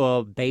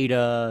alpha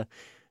beta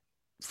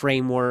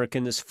framework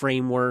and this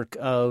framework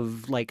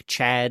of like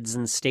Chads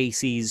and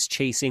Stacys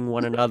chasing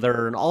one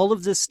another and all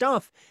of this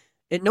stuff.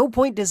 At no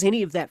point does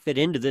any of that fit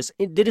into this.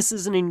 This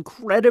is an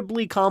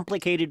incredibly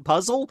complicated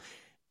puzzle,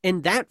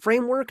 and that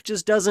framework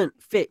just doesn't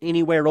fit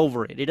anywhere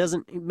over it. It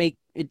doesn't make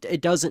it.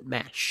 It doesn't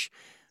mesh,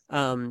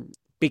 um,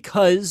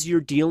 because you're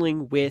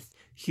dealing with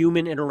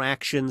human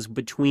interactions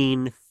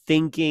between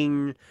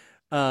thinking,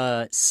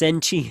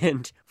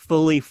 sentient,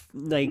 fully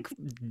like,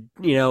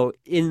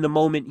 in the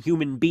moment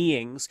human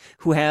beings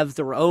who have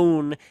their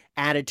own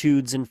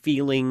attitudes and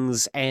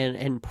feelings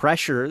and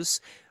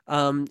pressures,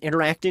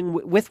 interacting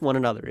with one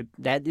another.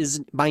 That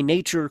is by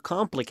nature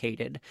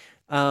complicated.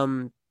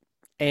 And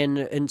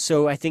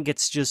so I think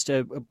it's just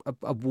a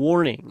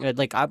warning.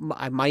 Like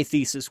my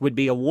thesis would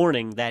be a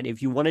warning that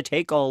if you want to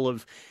take all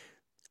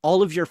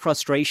of your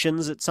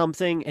frustrations at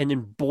something and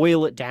then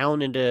boil it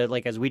down into,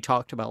 like, as we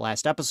talked about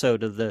last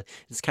episode, of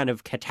this kind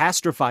of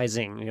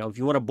catastrophizing, if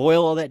you want to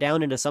boil all that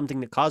down into something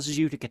that causes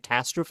you to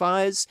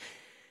catastrophize,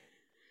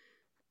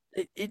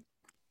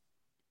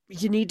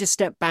 you need to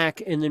step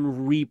back and then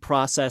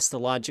reprocess the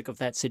logic of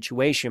that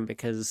situation,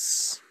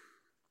 because,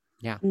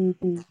 yeah.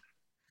 Mm-hmm.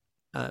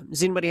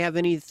 Does anybody have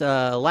any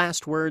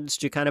last words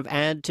to kind of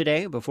add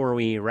today before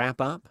we wrap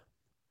up?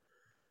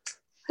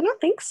 I don't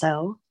think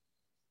so.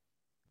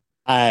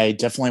 I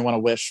definitely want to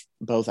wish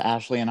both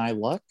Ashley and I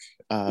luck.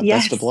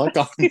 Best of luck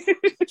on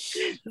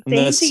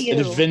this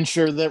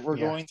adventure that we're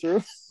going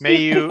through. May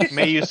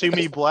you soon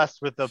be blessed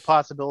with the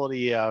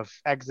possibility of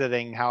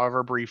exiting,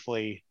 however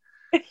briefly,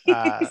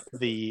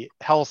 the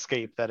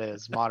hellscape that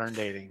is modern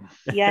dating.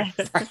 Yes.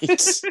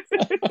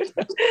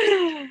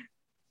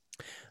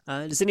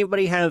 Does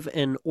anybody have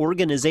an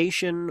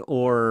organization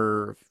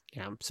or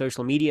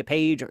social media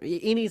page or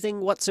anything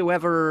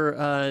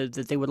whatsoever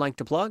that they would like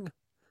to plug?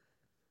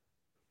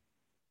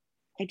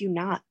 I do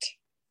not.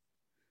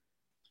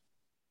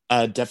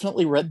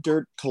 Definitely Red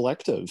Dirt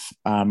Collective.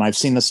 I've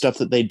seen the stuff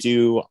that they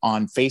do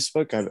on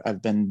Facebook.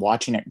 I've been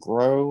watching it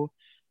grow.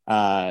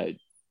 Find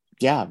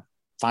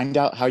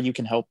out how you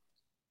can help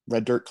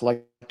Red Dirt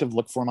Collective.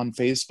 Look for them on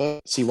Facebook.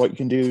 See what you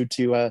can do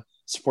to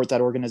support that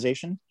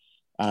organization.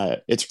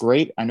 It's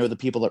great. I know the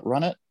people that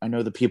run it. I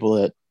know the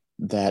people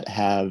that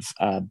have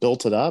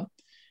built it up,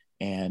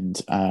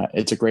 and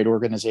it's a great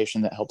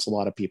organization that helps a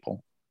lot of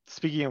people.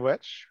 Speaking of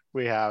which,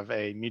 we have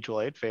a mutual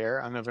aid fair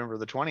on November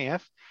the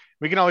 20th.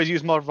 We can always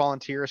use more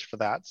volunteers for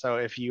that. So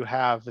if you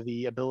have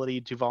the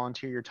ability to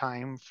volunteer your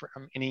time for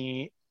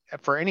any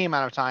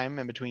amount of time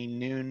in between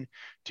noon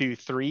to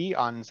 3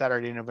 on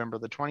Saturday, November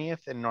the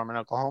 20th in Norman,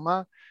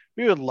 Oklahoma,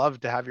 we would love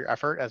to have your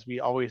effort, as we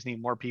always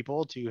need more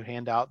people to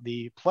hand out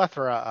the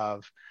plethora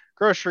of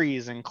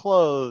groceries and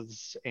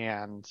clothes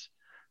and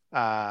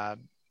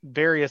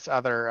various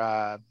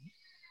other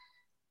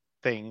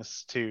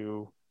things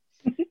to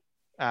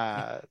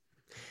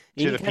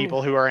the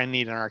people who are in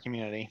need in our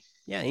community.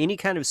 Yeah, any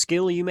kind of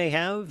skill you may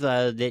have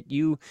that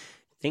you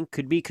think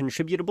could be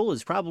contributable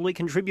is probably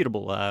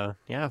contributable.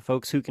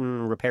 Folks who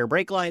can repair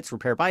brake lights,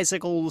 repair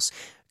bicycles,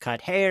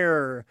 cut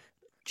hair,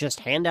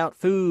 just hand out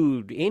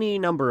food, any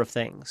number of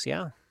things.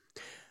 Yeah.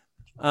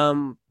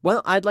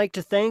 Well, I'd like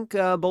to thank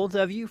both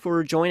of you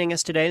for joining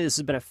us today. This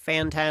has been a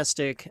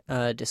fantastic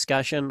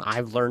discussion.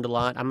 I've learned a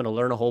lot. I'm going to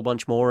learn a whole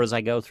bunch more as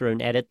I go through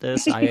and edit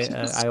this.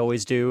 I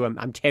always do.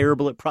 I'm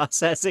terrible at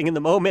processing in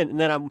the moment, and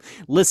then I'm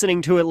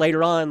listening to it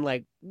later on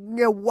like,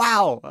 yeah,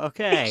 wow,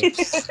 okay.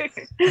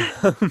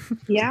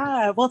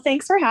 Yeah. Well,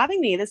 thanks for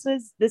having me. This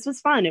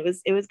was fun. It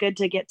was good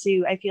to get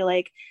to, I feel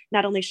like,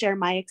 not only share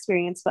my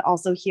experience, but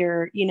also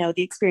hear, the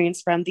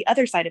experience from the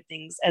other side of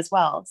things as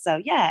well.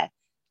 So yeah.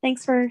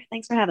 Thanks for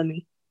having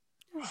me.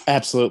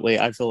 Absolutely.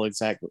 I feel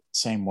exactly the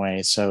same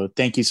way. So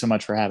thank you so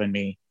much for having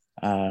me.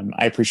 I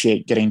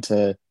appreciate getting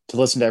to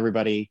listen to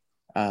everybody,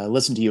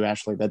 listen to you,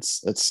 Ashley.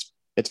 It's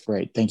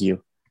great. Thank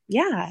you.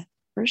 Yeah,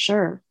 for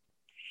sure.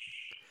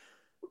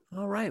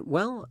 All right.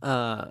 Well,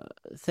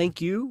 thank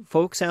you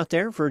folks out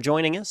there for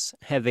joining us.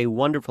 Have a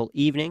wonderful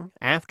evening,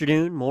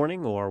 afternoon,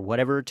 morning, or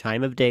whatever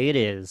time of day it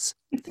is.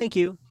 Thank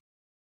you.